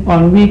 precepts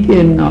on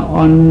weekend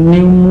or on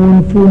new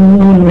moon, full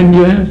moon when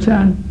you have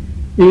chance.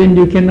 Even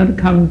you cannot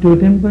come to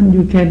temple,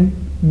 you can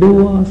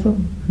do also.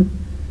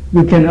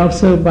 You can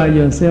observe by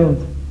yourself.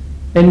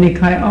 Any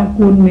kind of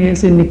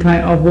goodness, any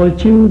kind of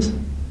virtues,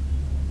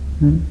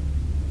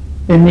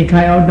 any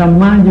kind of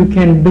Dhamma you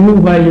can do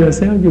by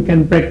yourself, you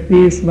can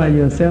practice by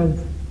yourself.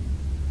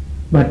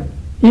 But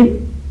if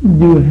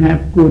you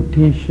have good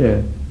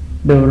teacher,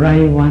 the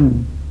right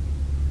one,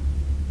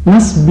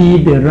 must be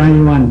the right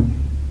one,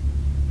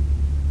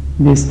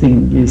 this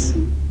thing is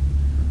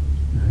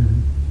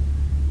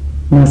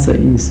not so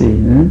easy.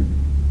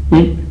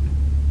 If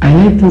I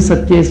like to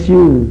suggest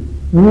you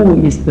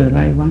who is the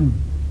right one.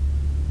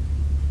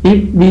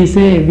 If we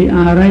say we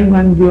are right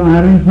one, you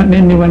are right one,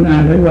 anyone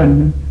are right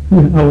one,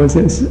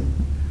 ourselves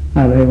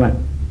are right one.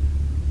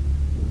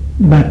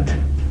 But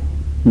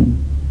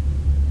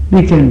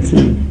we can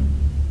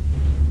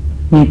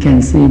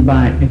see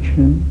by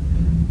action,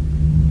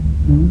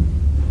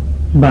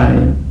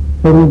 by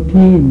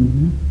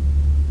routine,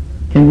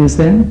 can you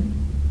say?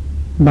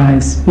 By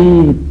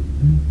speed,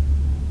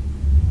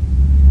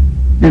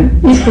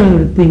 and if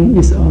everything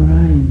is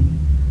alright,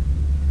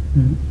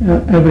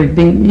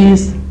 everything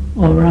is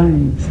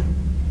alright,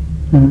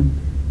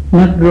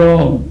 not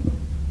wrong,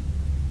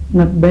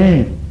 not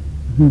bad,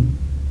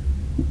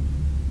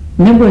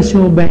 never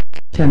show bad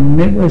action,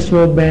 never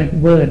show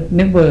bad word,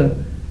 never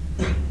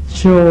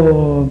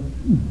show,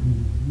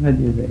 what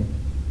do you say?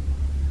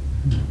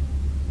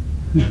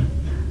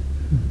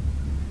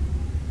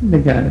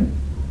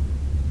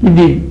 If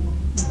we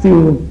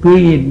still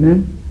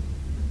greed,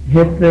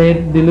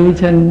 hatred,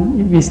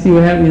 delusion, if we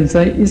still have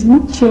inside, it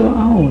must show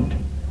out.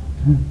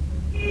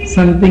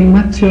 Something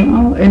must show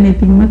out,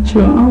 anything must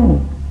show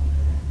out.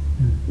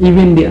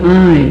 Even the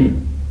eye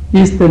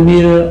is the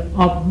mirror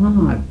of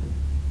heart.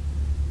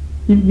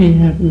 If we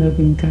have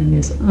loving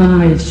kindness,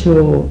 eye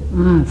show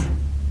us.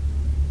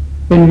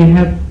 When we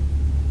have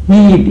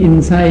heat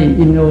inside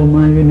in our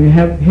mind, when we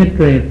have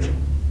hatred,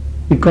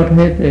 we got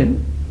hatred.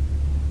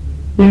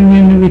 Then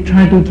when we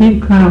try to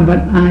keep calm, but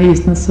eye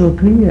is not so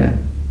clear,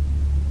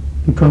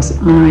 because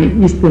eye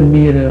is the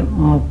mirror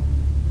of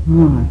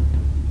heart.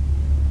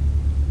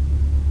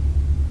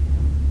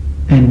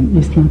 And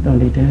it's not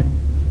only that.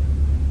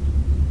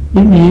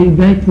 If you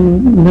like to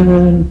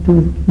learn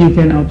to, you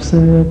can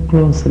observe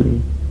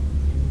closely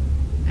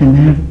and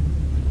have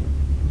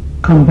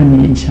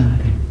company each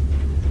other.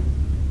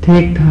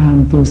 Take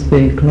time to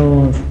stay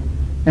close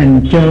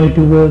and joy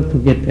to work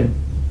together.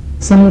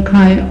 Some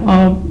kind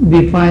of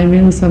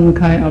defilement, some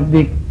kind of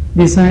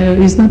desire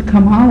is not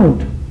come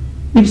out.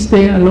 If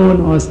stay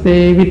alone or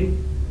stay with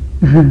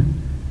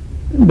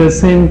the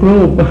same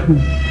group,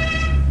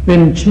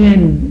 when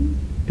change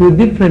to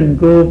different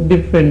group,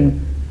 different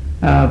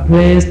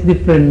place,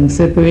 different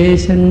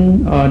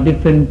situation or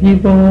different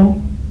people,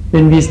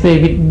 when we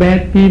stay with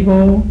bad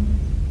people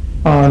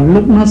or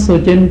look not so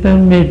gentle,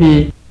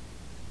 maybe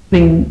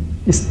thing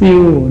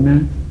still,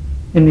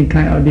 any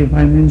kind of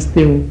defilement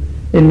still,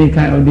 any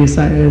kind of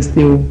desire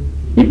still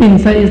If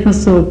inside is not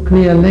so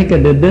clear, like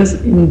the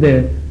dust in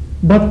the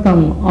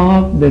bottom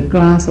of the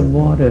glass of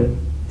water,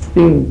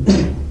 still,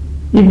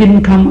 it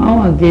will come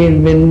out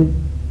again when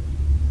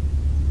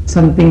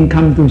something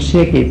come to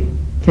shake it.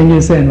 Can you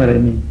understand what I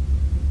mean?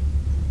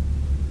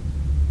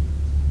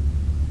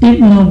 If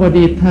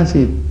nobody touch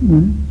it,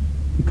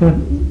 because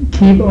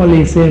keep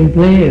only same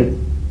place.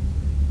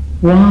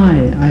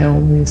 Why? I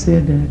always say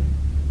that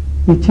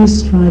we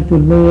just try to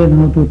learn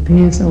how to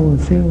taste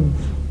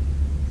ourselves.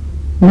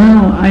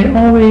 Now I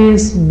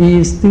always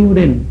be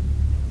student.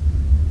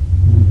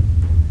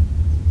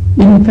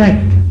 In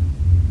fact,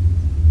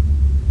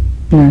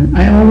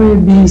 I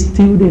always be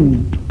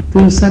student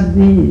to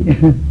study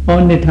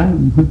all the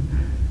time.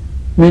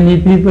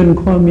 Many people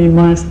call me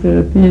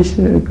master,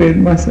 teacher, great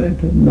master. I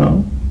don't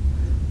know.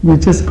 You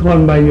just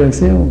call by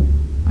yourself.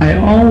 I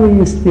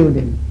always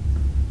student.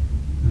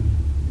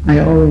 I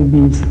always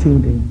be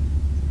student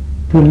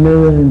to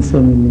learn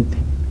so many things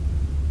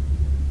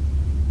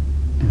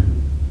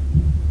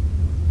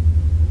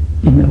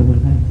in our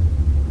life.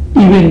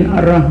 Even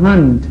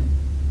Arahant,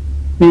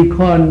 we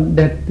call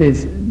that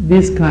this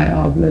kind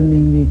of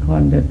learning, we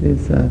call that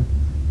is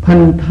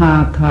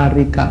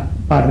Pantakarika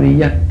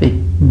Pariyatti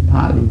in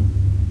Pali.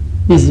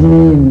 It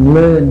means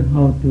learn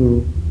how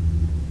to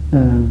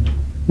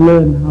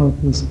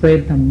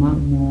spread Dhamma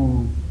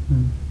more,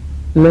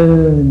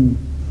 learn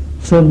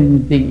so many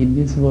things in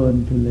this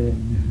world to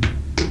learn.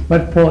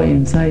 But for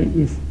inside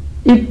is,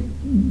 if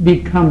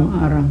become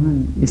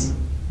Arahant, is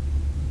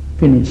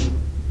finished.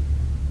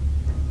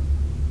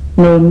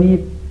 No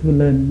need to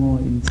learn more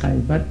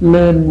inside, but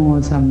learn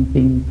more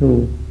something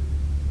to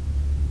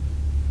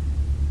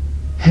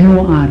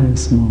help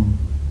others more.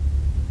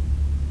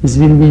 It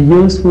will be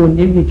useful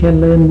if we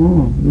can learn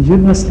more. We should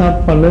not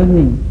stop for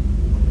learning.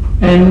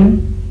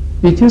 And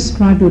we just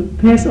try to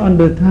pass on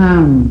the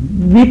time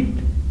with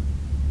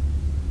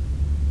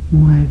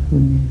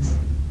mindfulness.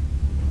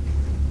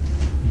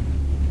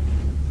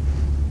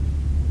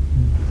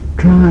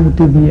 Try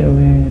to be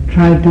aware,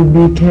 try to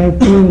be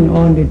careful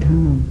all the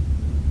time.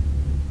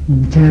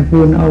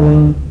 Careful in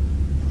our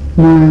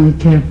mind,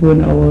 careful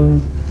in our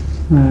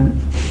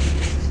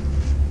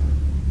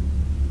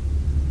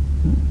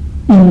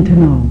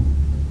internal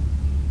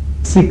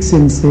six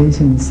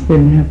sensations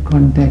when have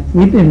contact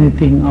with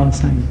anything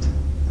outside.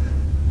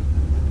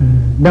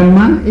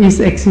 Dhamma is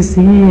exist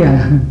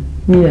here,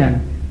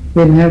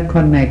 when have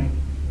connect.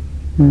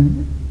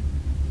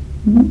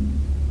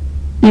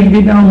 If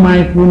without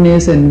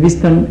mindfulness and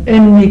wisdom,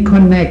 any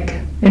connect,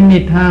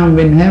 any time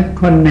when have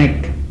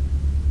connect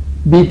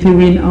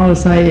between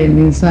outside and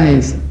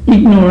inside,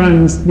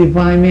 ignorance,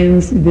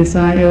 defilements,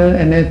 desire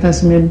and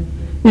attachment,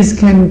 it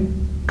can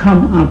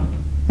come up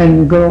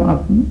and grow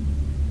up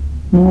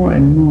more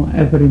and more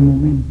every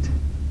moment.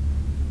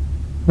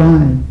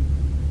 Why?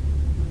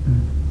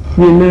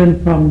 We learn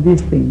from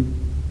this thing.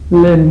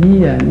 Learn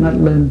here, not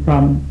learn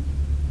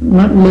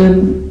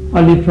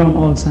only from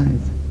outside.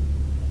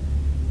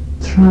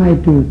 Try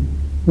to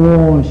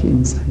wash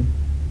inside.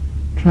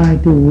 Try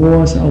to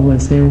wash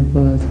ourselves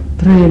first.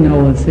 Train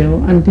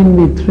ourselves. Until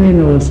we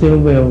train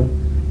ourselves well,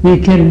 we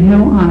can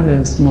help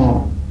others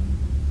more.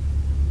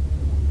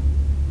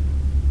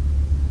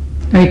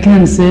 I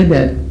can say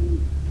that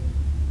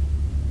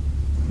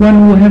one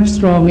who has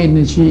strong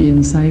energy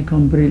inside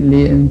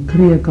completely and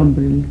clear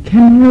completely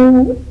can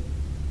help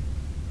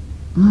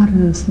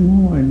others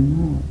more and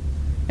more,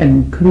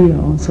 and clear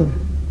also.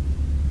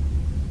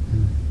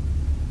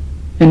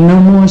 And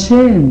no more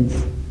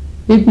chains.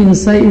 If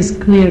inside is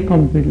clear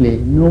completely,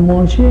 no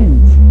more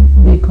chains.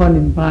 We call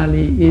in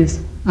Pali is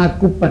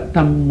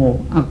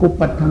akupatammo,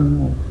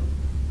 akupatammo.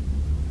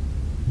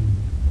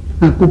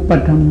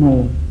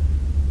 Akupatammo.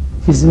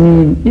 It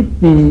means if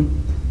we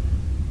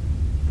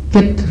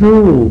get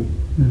through,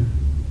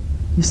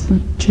 it's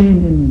not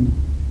chained anymore.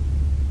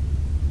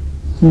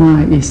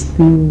 Mind is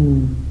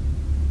still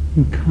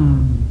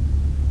calm,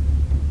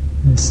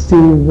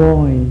 still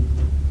void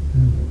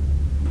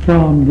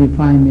from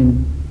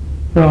defilement,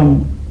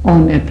 from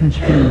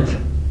unattachment.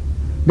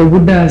 The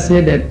Buddha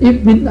said that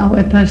if without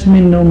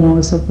attachment no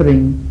more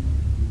suffering.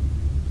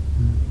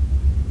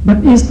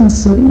 But it's not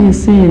so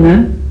easy,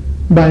 nah?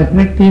 By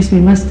practice we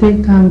must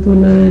take time to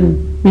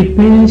learn with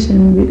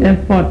patience, with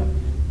effort,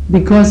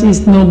 because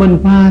it's noble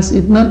path.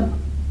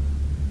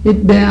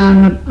 There are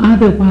not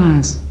other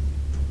paths.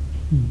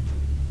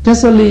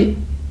 Just only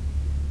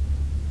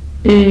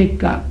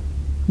eka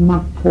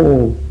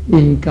makho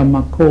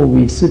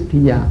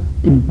visuddhiya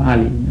in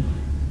Pali.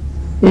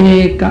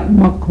 Eka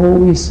makho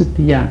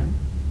visuddhiya.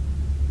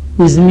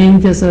 It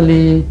means just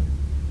only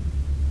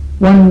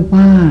one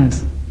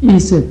path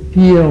is a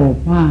pure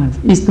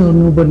path, is the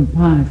noble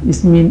path.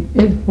 It means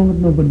eightfold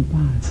noble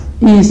path.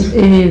 Is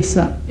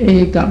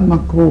eka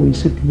makho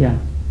visuddhiya.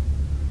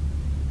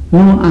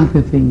 No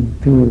other thing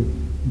to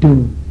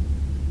do,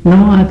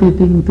 no other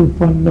thing to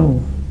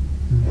follow.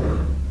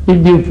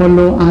 If you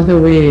follow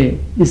other way,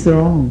 it's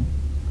wrong.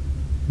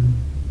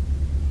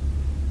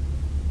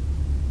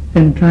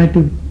 And try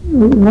to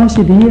watch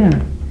it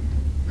here.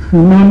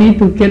 No need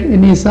to get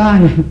any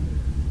sign.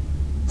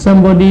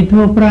 Somebody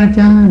told Phra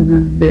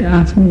Ajahn, they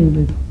asked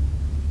me,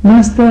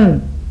 Master,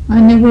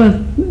 I never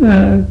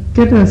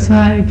get a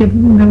sign,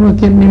 never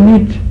get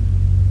limit.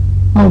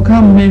 How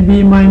come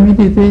maybe my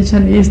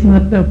meditation is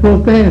not a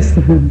progress?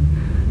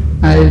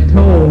 I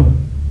told,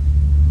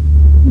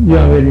 you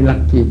are very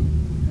lucky.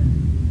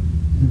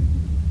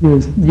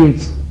 You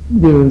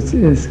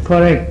is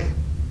correct.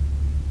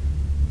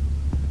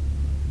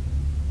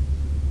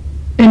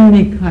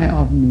 Any kind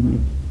of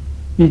limit,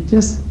 you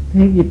just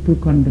take it to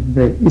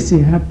contemplate. It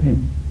will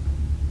happen.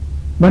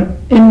 But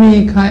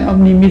any kind of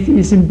limit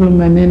is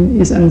impermanent,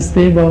 is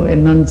unstable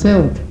and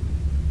non-self.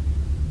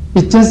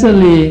 It's just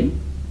only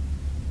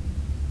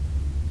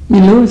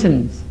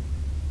illusions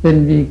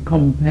when we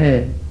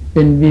compare,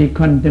 when we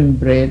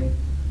contemplate.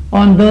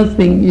 On those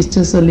things, it's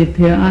just only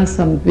tell us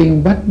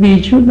something, but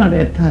we should not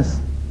attach.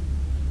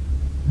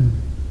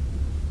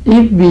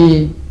 If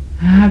we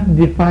have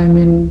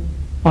defilement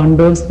on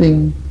those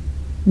things,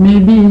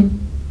 maybe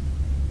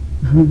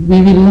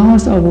we will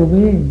lose our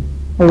way.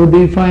 Our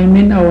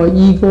defilement, our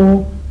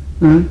ego,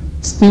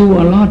 still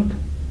a lot.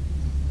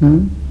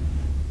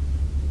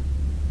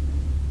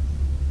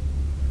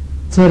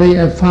 Sorry,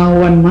 I found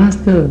one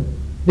master.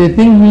 They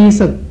think he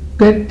is a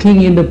great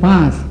king in the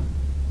past.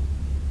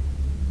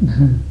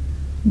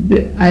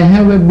 I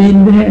haven't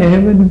been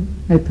there,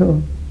 I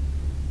told,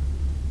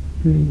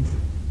 please,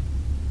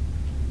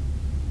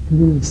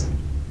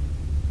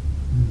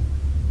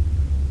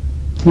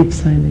 keep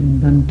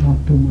silent, don't talk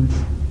too much.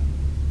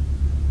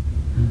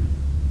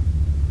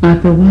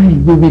 Otherwise,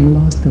 you will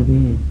lose the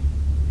way.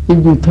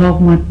 If you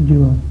talk much,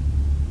 your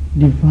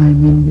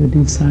defilement, your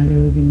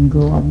desire will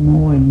go up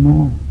more and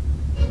more.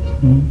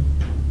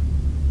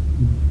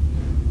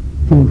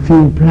 You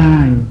feel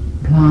pride.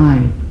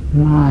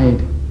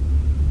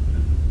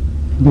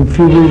 You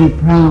feel very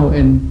proud,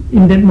 and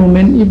in that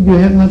moment, if you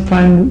have not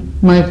found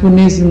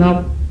mindfulness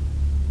enough,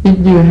 if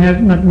you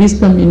have not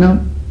wisdom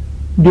enough,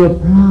 your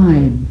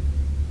pride,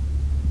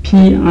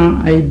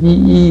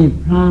 P-R-I-D-E,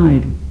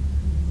 pride,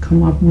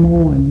 come up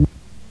more and more.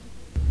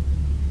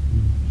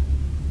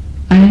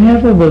 I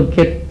have ever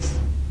get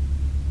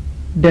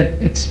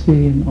that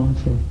experience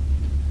also,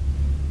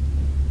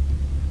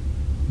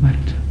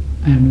 but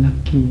I am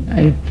lucky.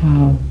 I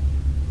found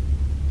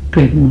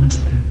great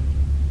master,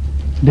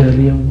 the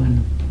real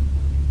one.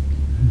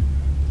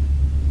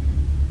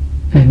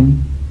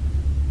 And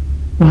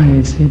why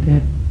I say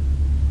that?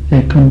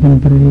 I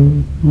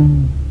contemplate.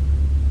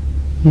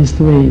 His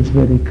way is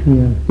very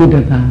clear.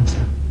 Buddha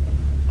Dasa.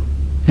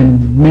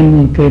 And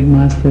many great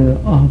masters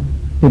of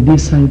the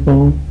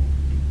disciple,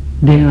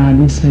 they are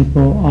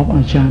disciple of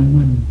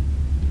Ajahn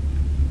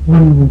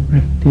one who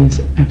practice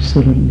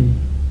absolutely,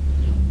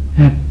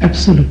 have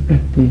absolute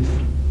practice,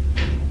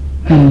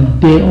 and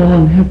they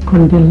all have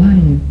content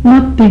life,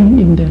 nothing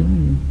in their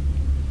life.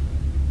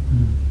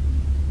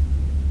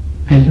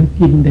 I look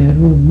in their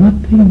room,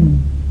 nothing.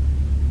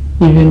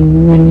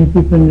 Even many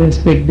people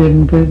respect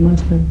them, great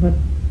master, but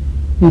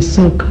he's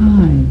so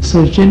kind,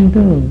 so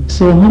gentle,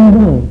 so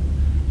humble,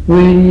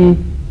 very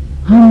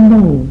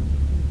humble.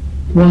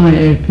 Why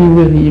I feel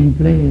very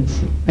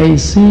impressed. I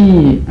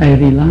see, I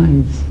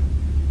realize.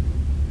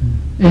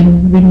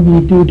 And when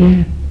we do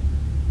that,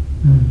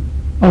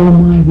 our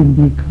mind will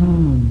be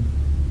calm.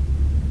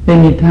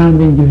 Anytime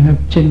when you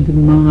have gentle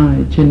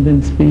mind,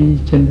 gentle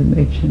speech, gentle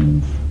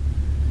actions,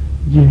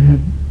 you have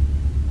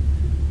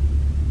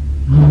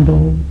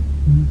humble.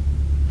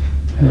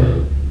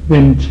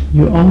 When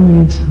you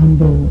always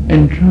humble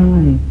and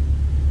try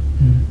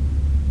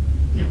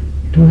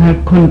to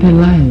have content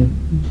life,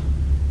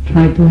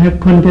 try to have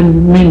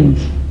contentment,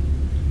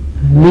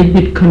 live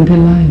with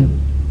content life,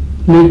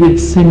 live with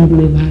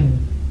simple life,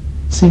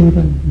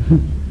 simple,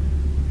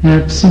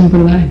 have simple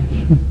life.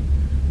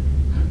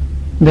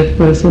 That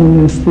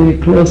person will stay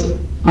close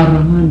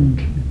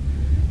Arahant,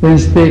 will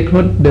stay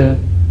close the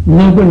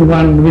noble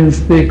one, will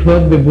stay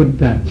close the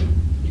Buddha.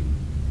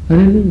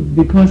 Really,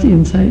 because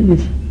inside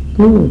is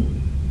good,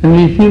 and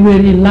we feel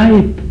very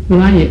light,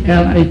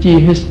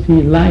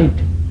 L-I-G-H-T, light,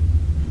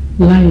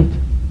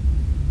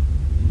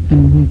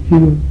 and we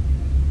feel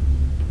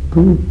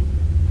good,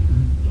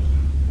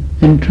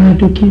 and try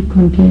to keep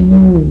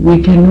continue.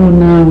 We can know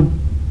now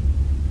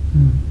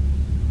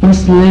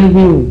first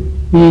level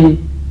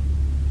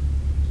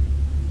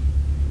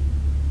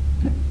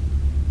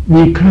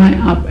we cry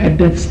up at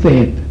that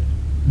state,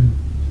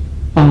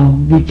 or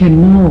we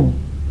can know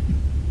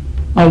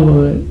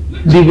our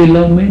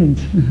development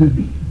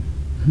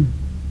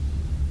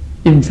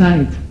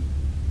inside.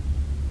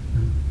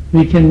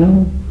 We can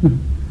know.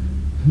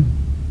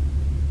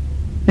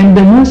 And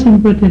the most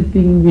important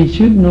thing, we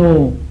should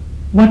know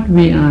what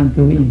we are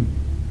doing.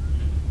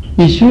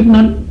 We should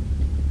not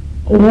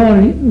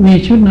worry,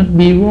 we should not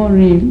be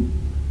worried.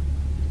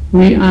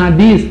 We are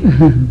this.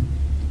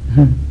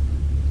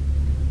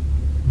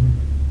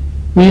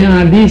 We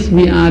are this,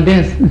 we are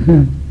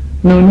that.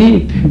 No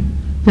need.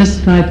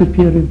 Just try to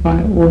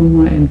purify our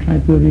mind and try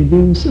to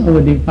reduce our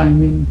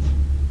defilements.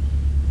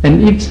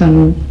 And if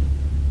some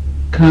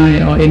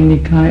kind or any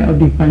kind of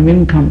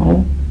defilement come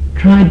out,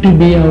 try to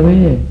be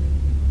aware.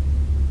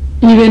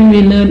 Even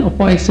we learn,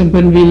 for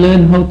example, we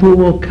learn how to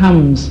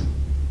overcome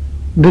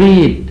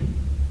greed,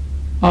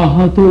 or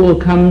how to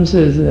overcome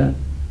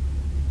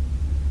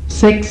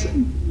sex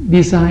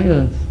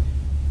desires.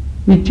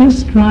 We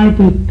just try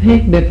to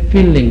take that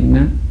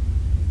feeling,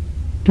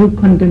 to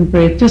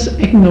contemplate, just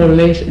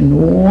acknowledge and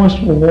watch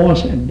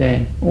at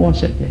that.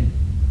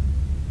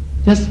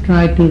 Just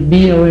try to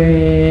be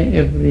aware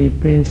every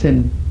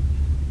present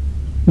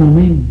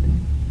moment.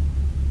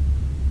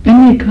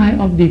 Any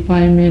kind of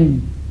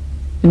defilement,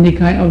 any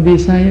kind of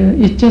desire,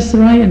 it's just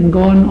right and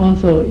gone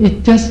also.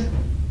 It's just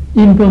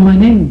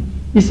impermanent.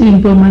 It's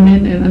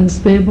impermanent and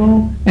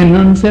unstable and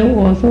non-self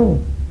also.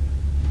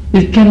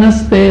 It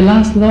cannot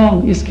last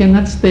long. It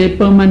cannot stay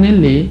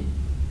permanently,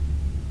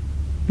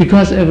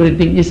 because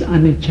everything is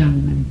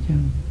Ajahn.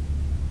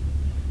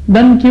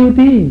 Done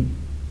guilty,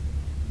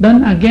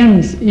 done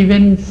against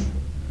even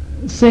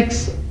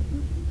sex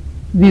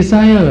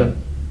desire.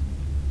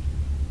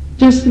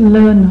 Just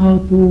learn how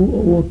to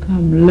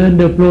overcome, learn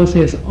the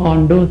process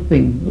on those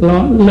things,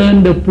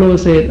 learn the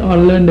process or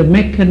learn the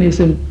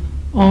mechanism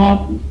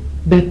of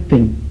that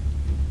thing.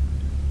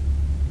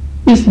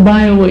 It's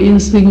by our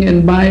instinct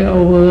and by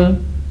our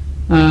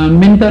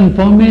mental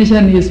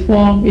formation is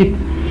formed, it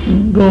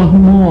grows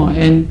more.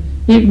 And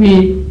if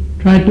we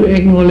try to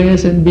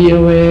acknowledge and be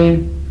aware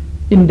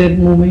in that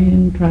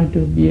moment, try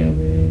to be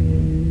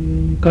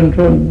aware,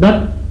 control,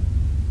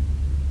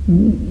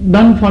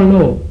 don't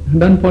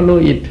follow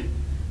it.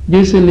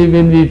 Usually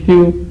when we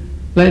feel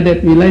like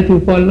that, we like to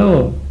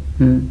follow.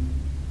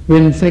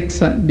 When sex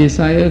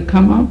desire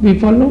come up, we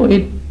follow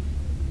it.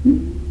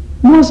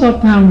 Most of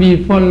the time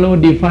we follow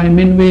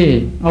defilement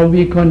way, or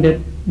we call that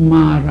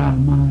Mara.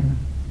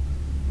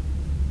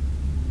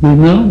 You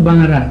know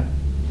Mara?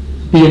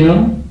 Do you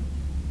know?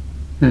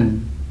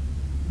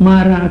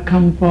 Mara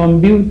come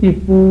from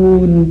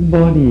beautiful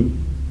body,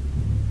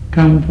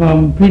 come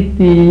from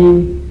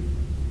pretty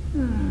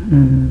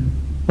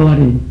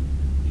body,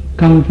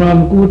 come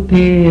from good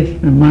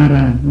taste.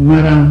 Mara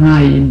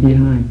high in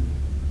behind.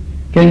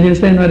 Can you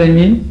understand what I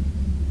mean?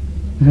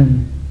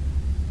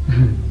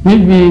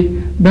 If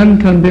we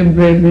don't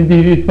contemplate,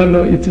 maybe we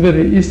follow it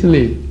very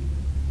easily.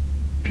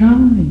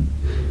 Try.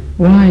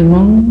 Why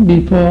monk,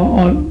 before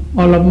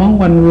all of monk,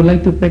 one would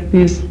like to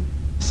practice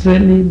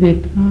straightly,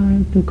 they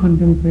try to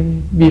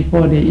contemplate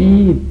before they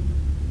eat.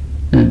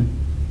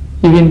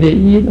 Even they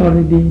eat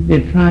already,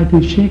 they try to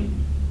check,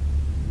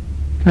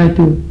 try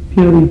to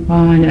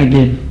purify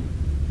again.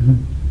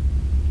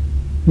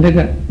 Like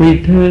a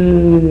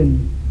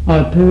return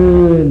or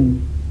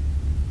turn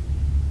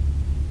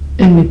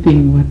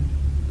anything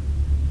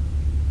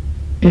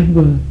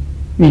whatever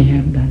we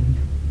have done,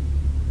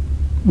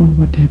 or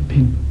what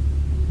happened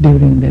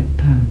during that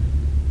time,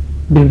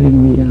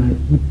 during we are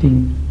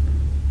eating.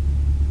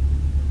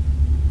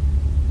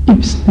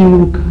 It's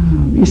still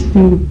calm, it's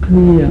still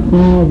clear,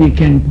 we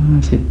can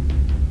pass it,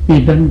 we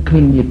don't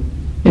clean it.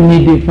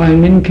 Any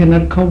defilement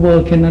cannot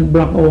cover, cannot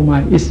block our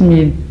mind. It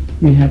means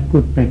we have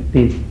good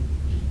practice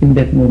in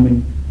that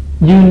moment.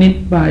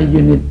 Unit by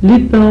unit,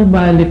 little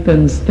by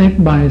little, step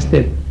by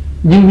step,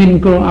 you will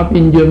grow up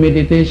in your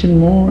meditation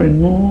more and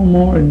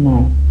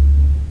more.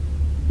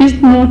 It's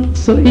not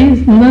so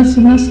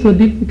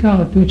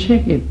difficult to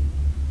check it,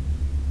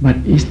 but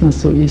it's not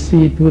so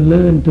easy to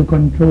learn to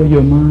control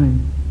your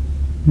mind.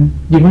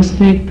 You must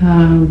take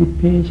time with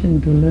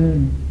patience to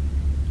learn.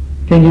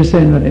 Can you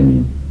understand what I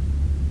mean?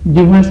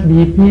 You must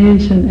be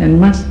patient and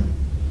must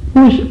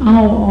push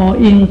out or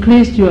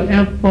increase your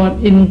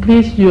effort,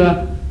 increase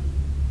your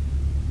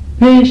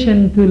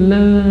patience to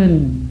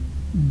learn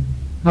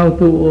how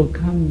to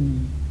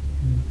overcome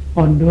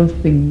on those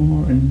things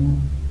more and more.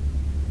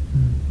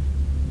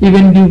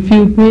 Even you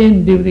feel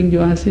pain during you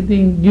are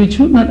sitting, you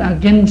should not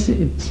against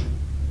it.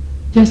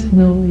 Just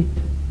know it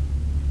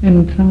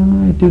and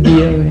try to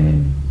be aware.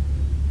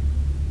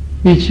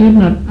 We should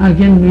not,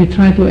 again, we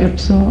try to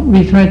absorb,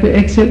 we try to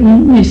accept,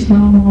 it's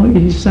normal,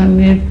 it is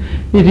sunlight,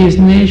 it is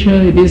nature,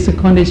 it is a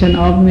condition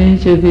of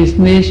nature, it is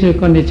nature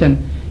condition.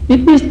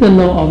 It is the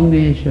law of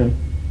nature,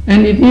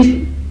 and it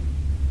is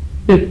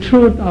the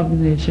truth of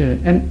nature,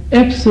 and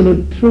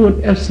absolute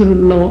truth, absolute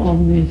law of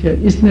nature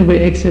is never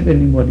accept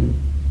anybody.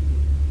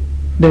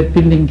 That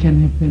feeling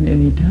can happen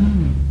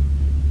anytime.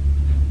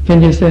 Can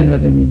you understand what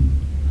I mean?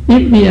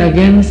 If we are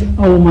against,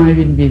 our mind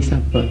will be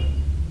suffer.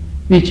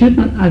 We should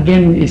not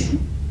against it.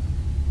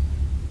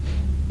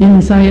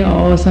 Inside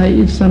or outside,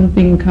 if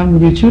something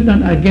comes, you should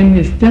not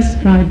against it.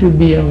 Just try to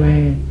be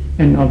aware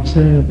and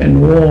observe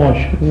and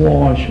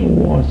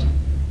watch.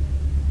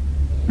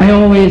 I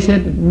always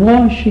said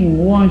watching,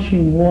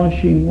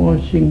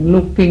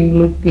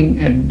 looking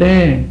at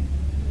there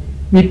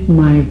with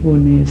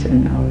mindfulness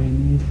and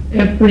awareness.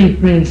 Every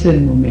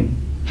present moment.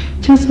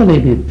 Just hold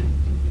it.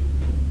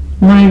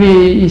 My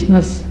way is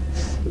not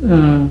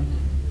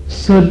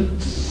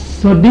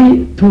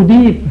too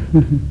deep,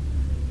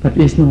 but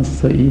it's not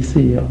so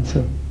easy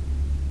also.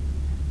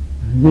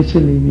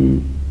 Usually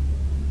we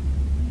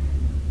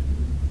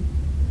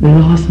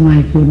lost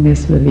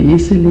mindfulness very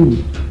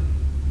easily.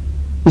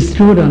 It's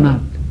true or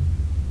not?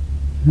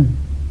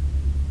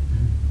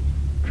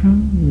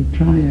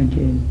 Try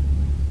again.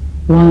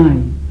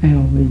 Why? I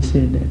always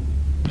say that.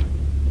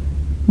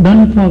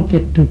 Don't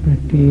forget to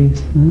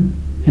practice,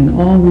 and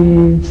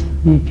always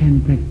we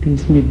can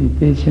practice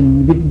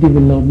meditation with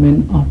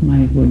development of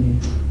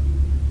mindfulness.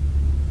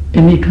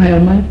 Any kind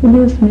of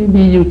mindfulness,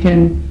 maybe you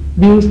can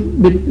use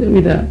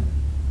with a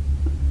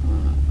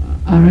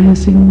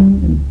arising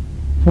and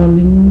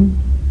falling,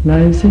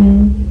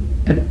 rising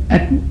at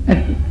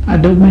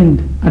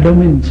adornment,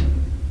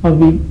 or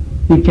we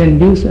can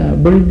use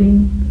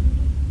breathing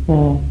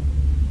for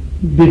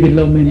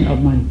development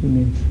of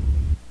mindfulness.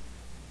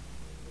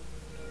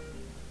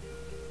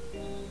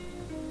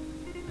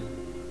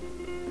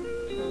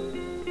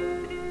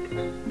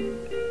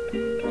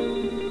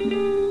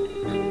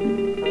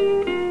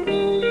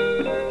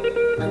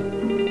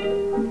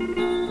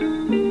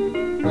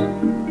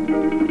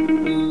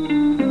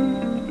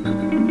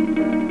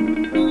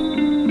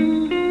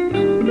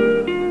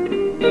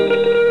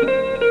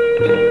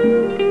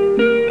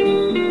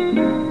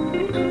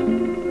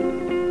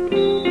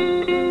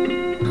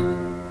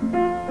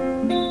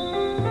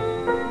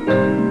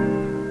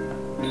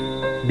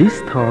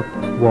 This talk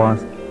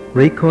was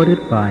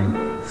recorded by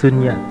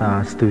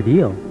Sunyata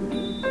Studio.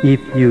 If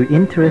you're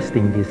interested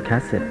in this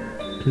cassette,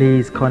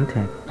 please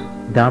contact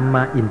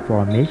Dhamma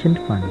Information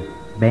Fund,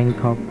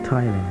 Bangkok,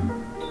 Thailand.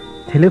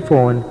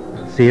 Telephone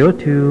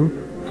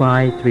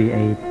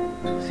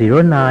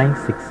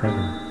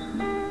 02-538-0967.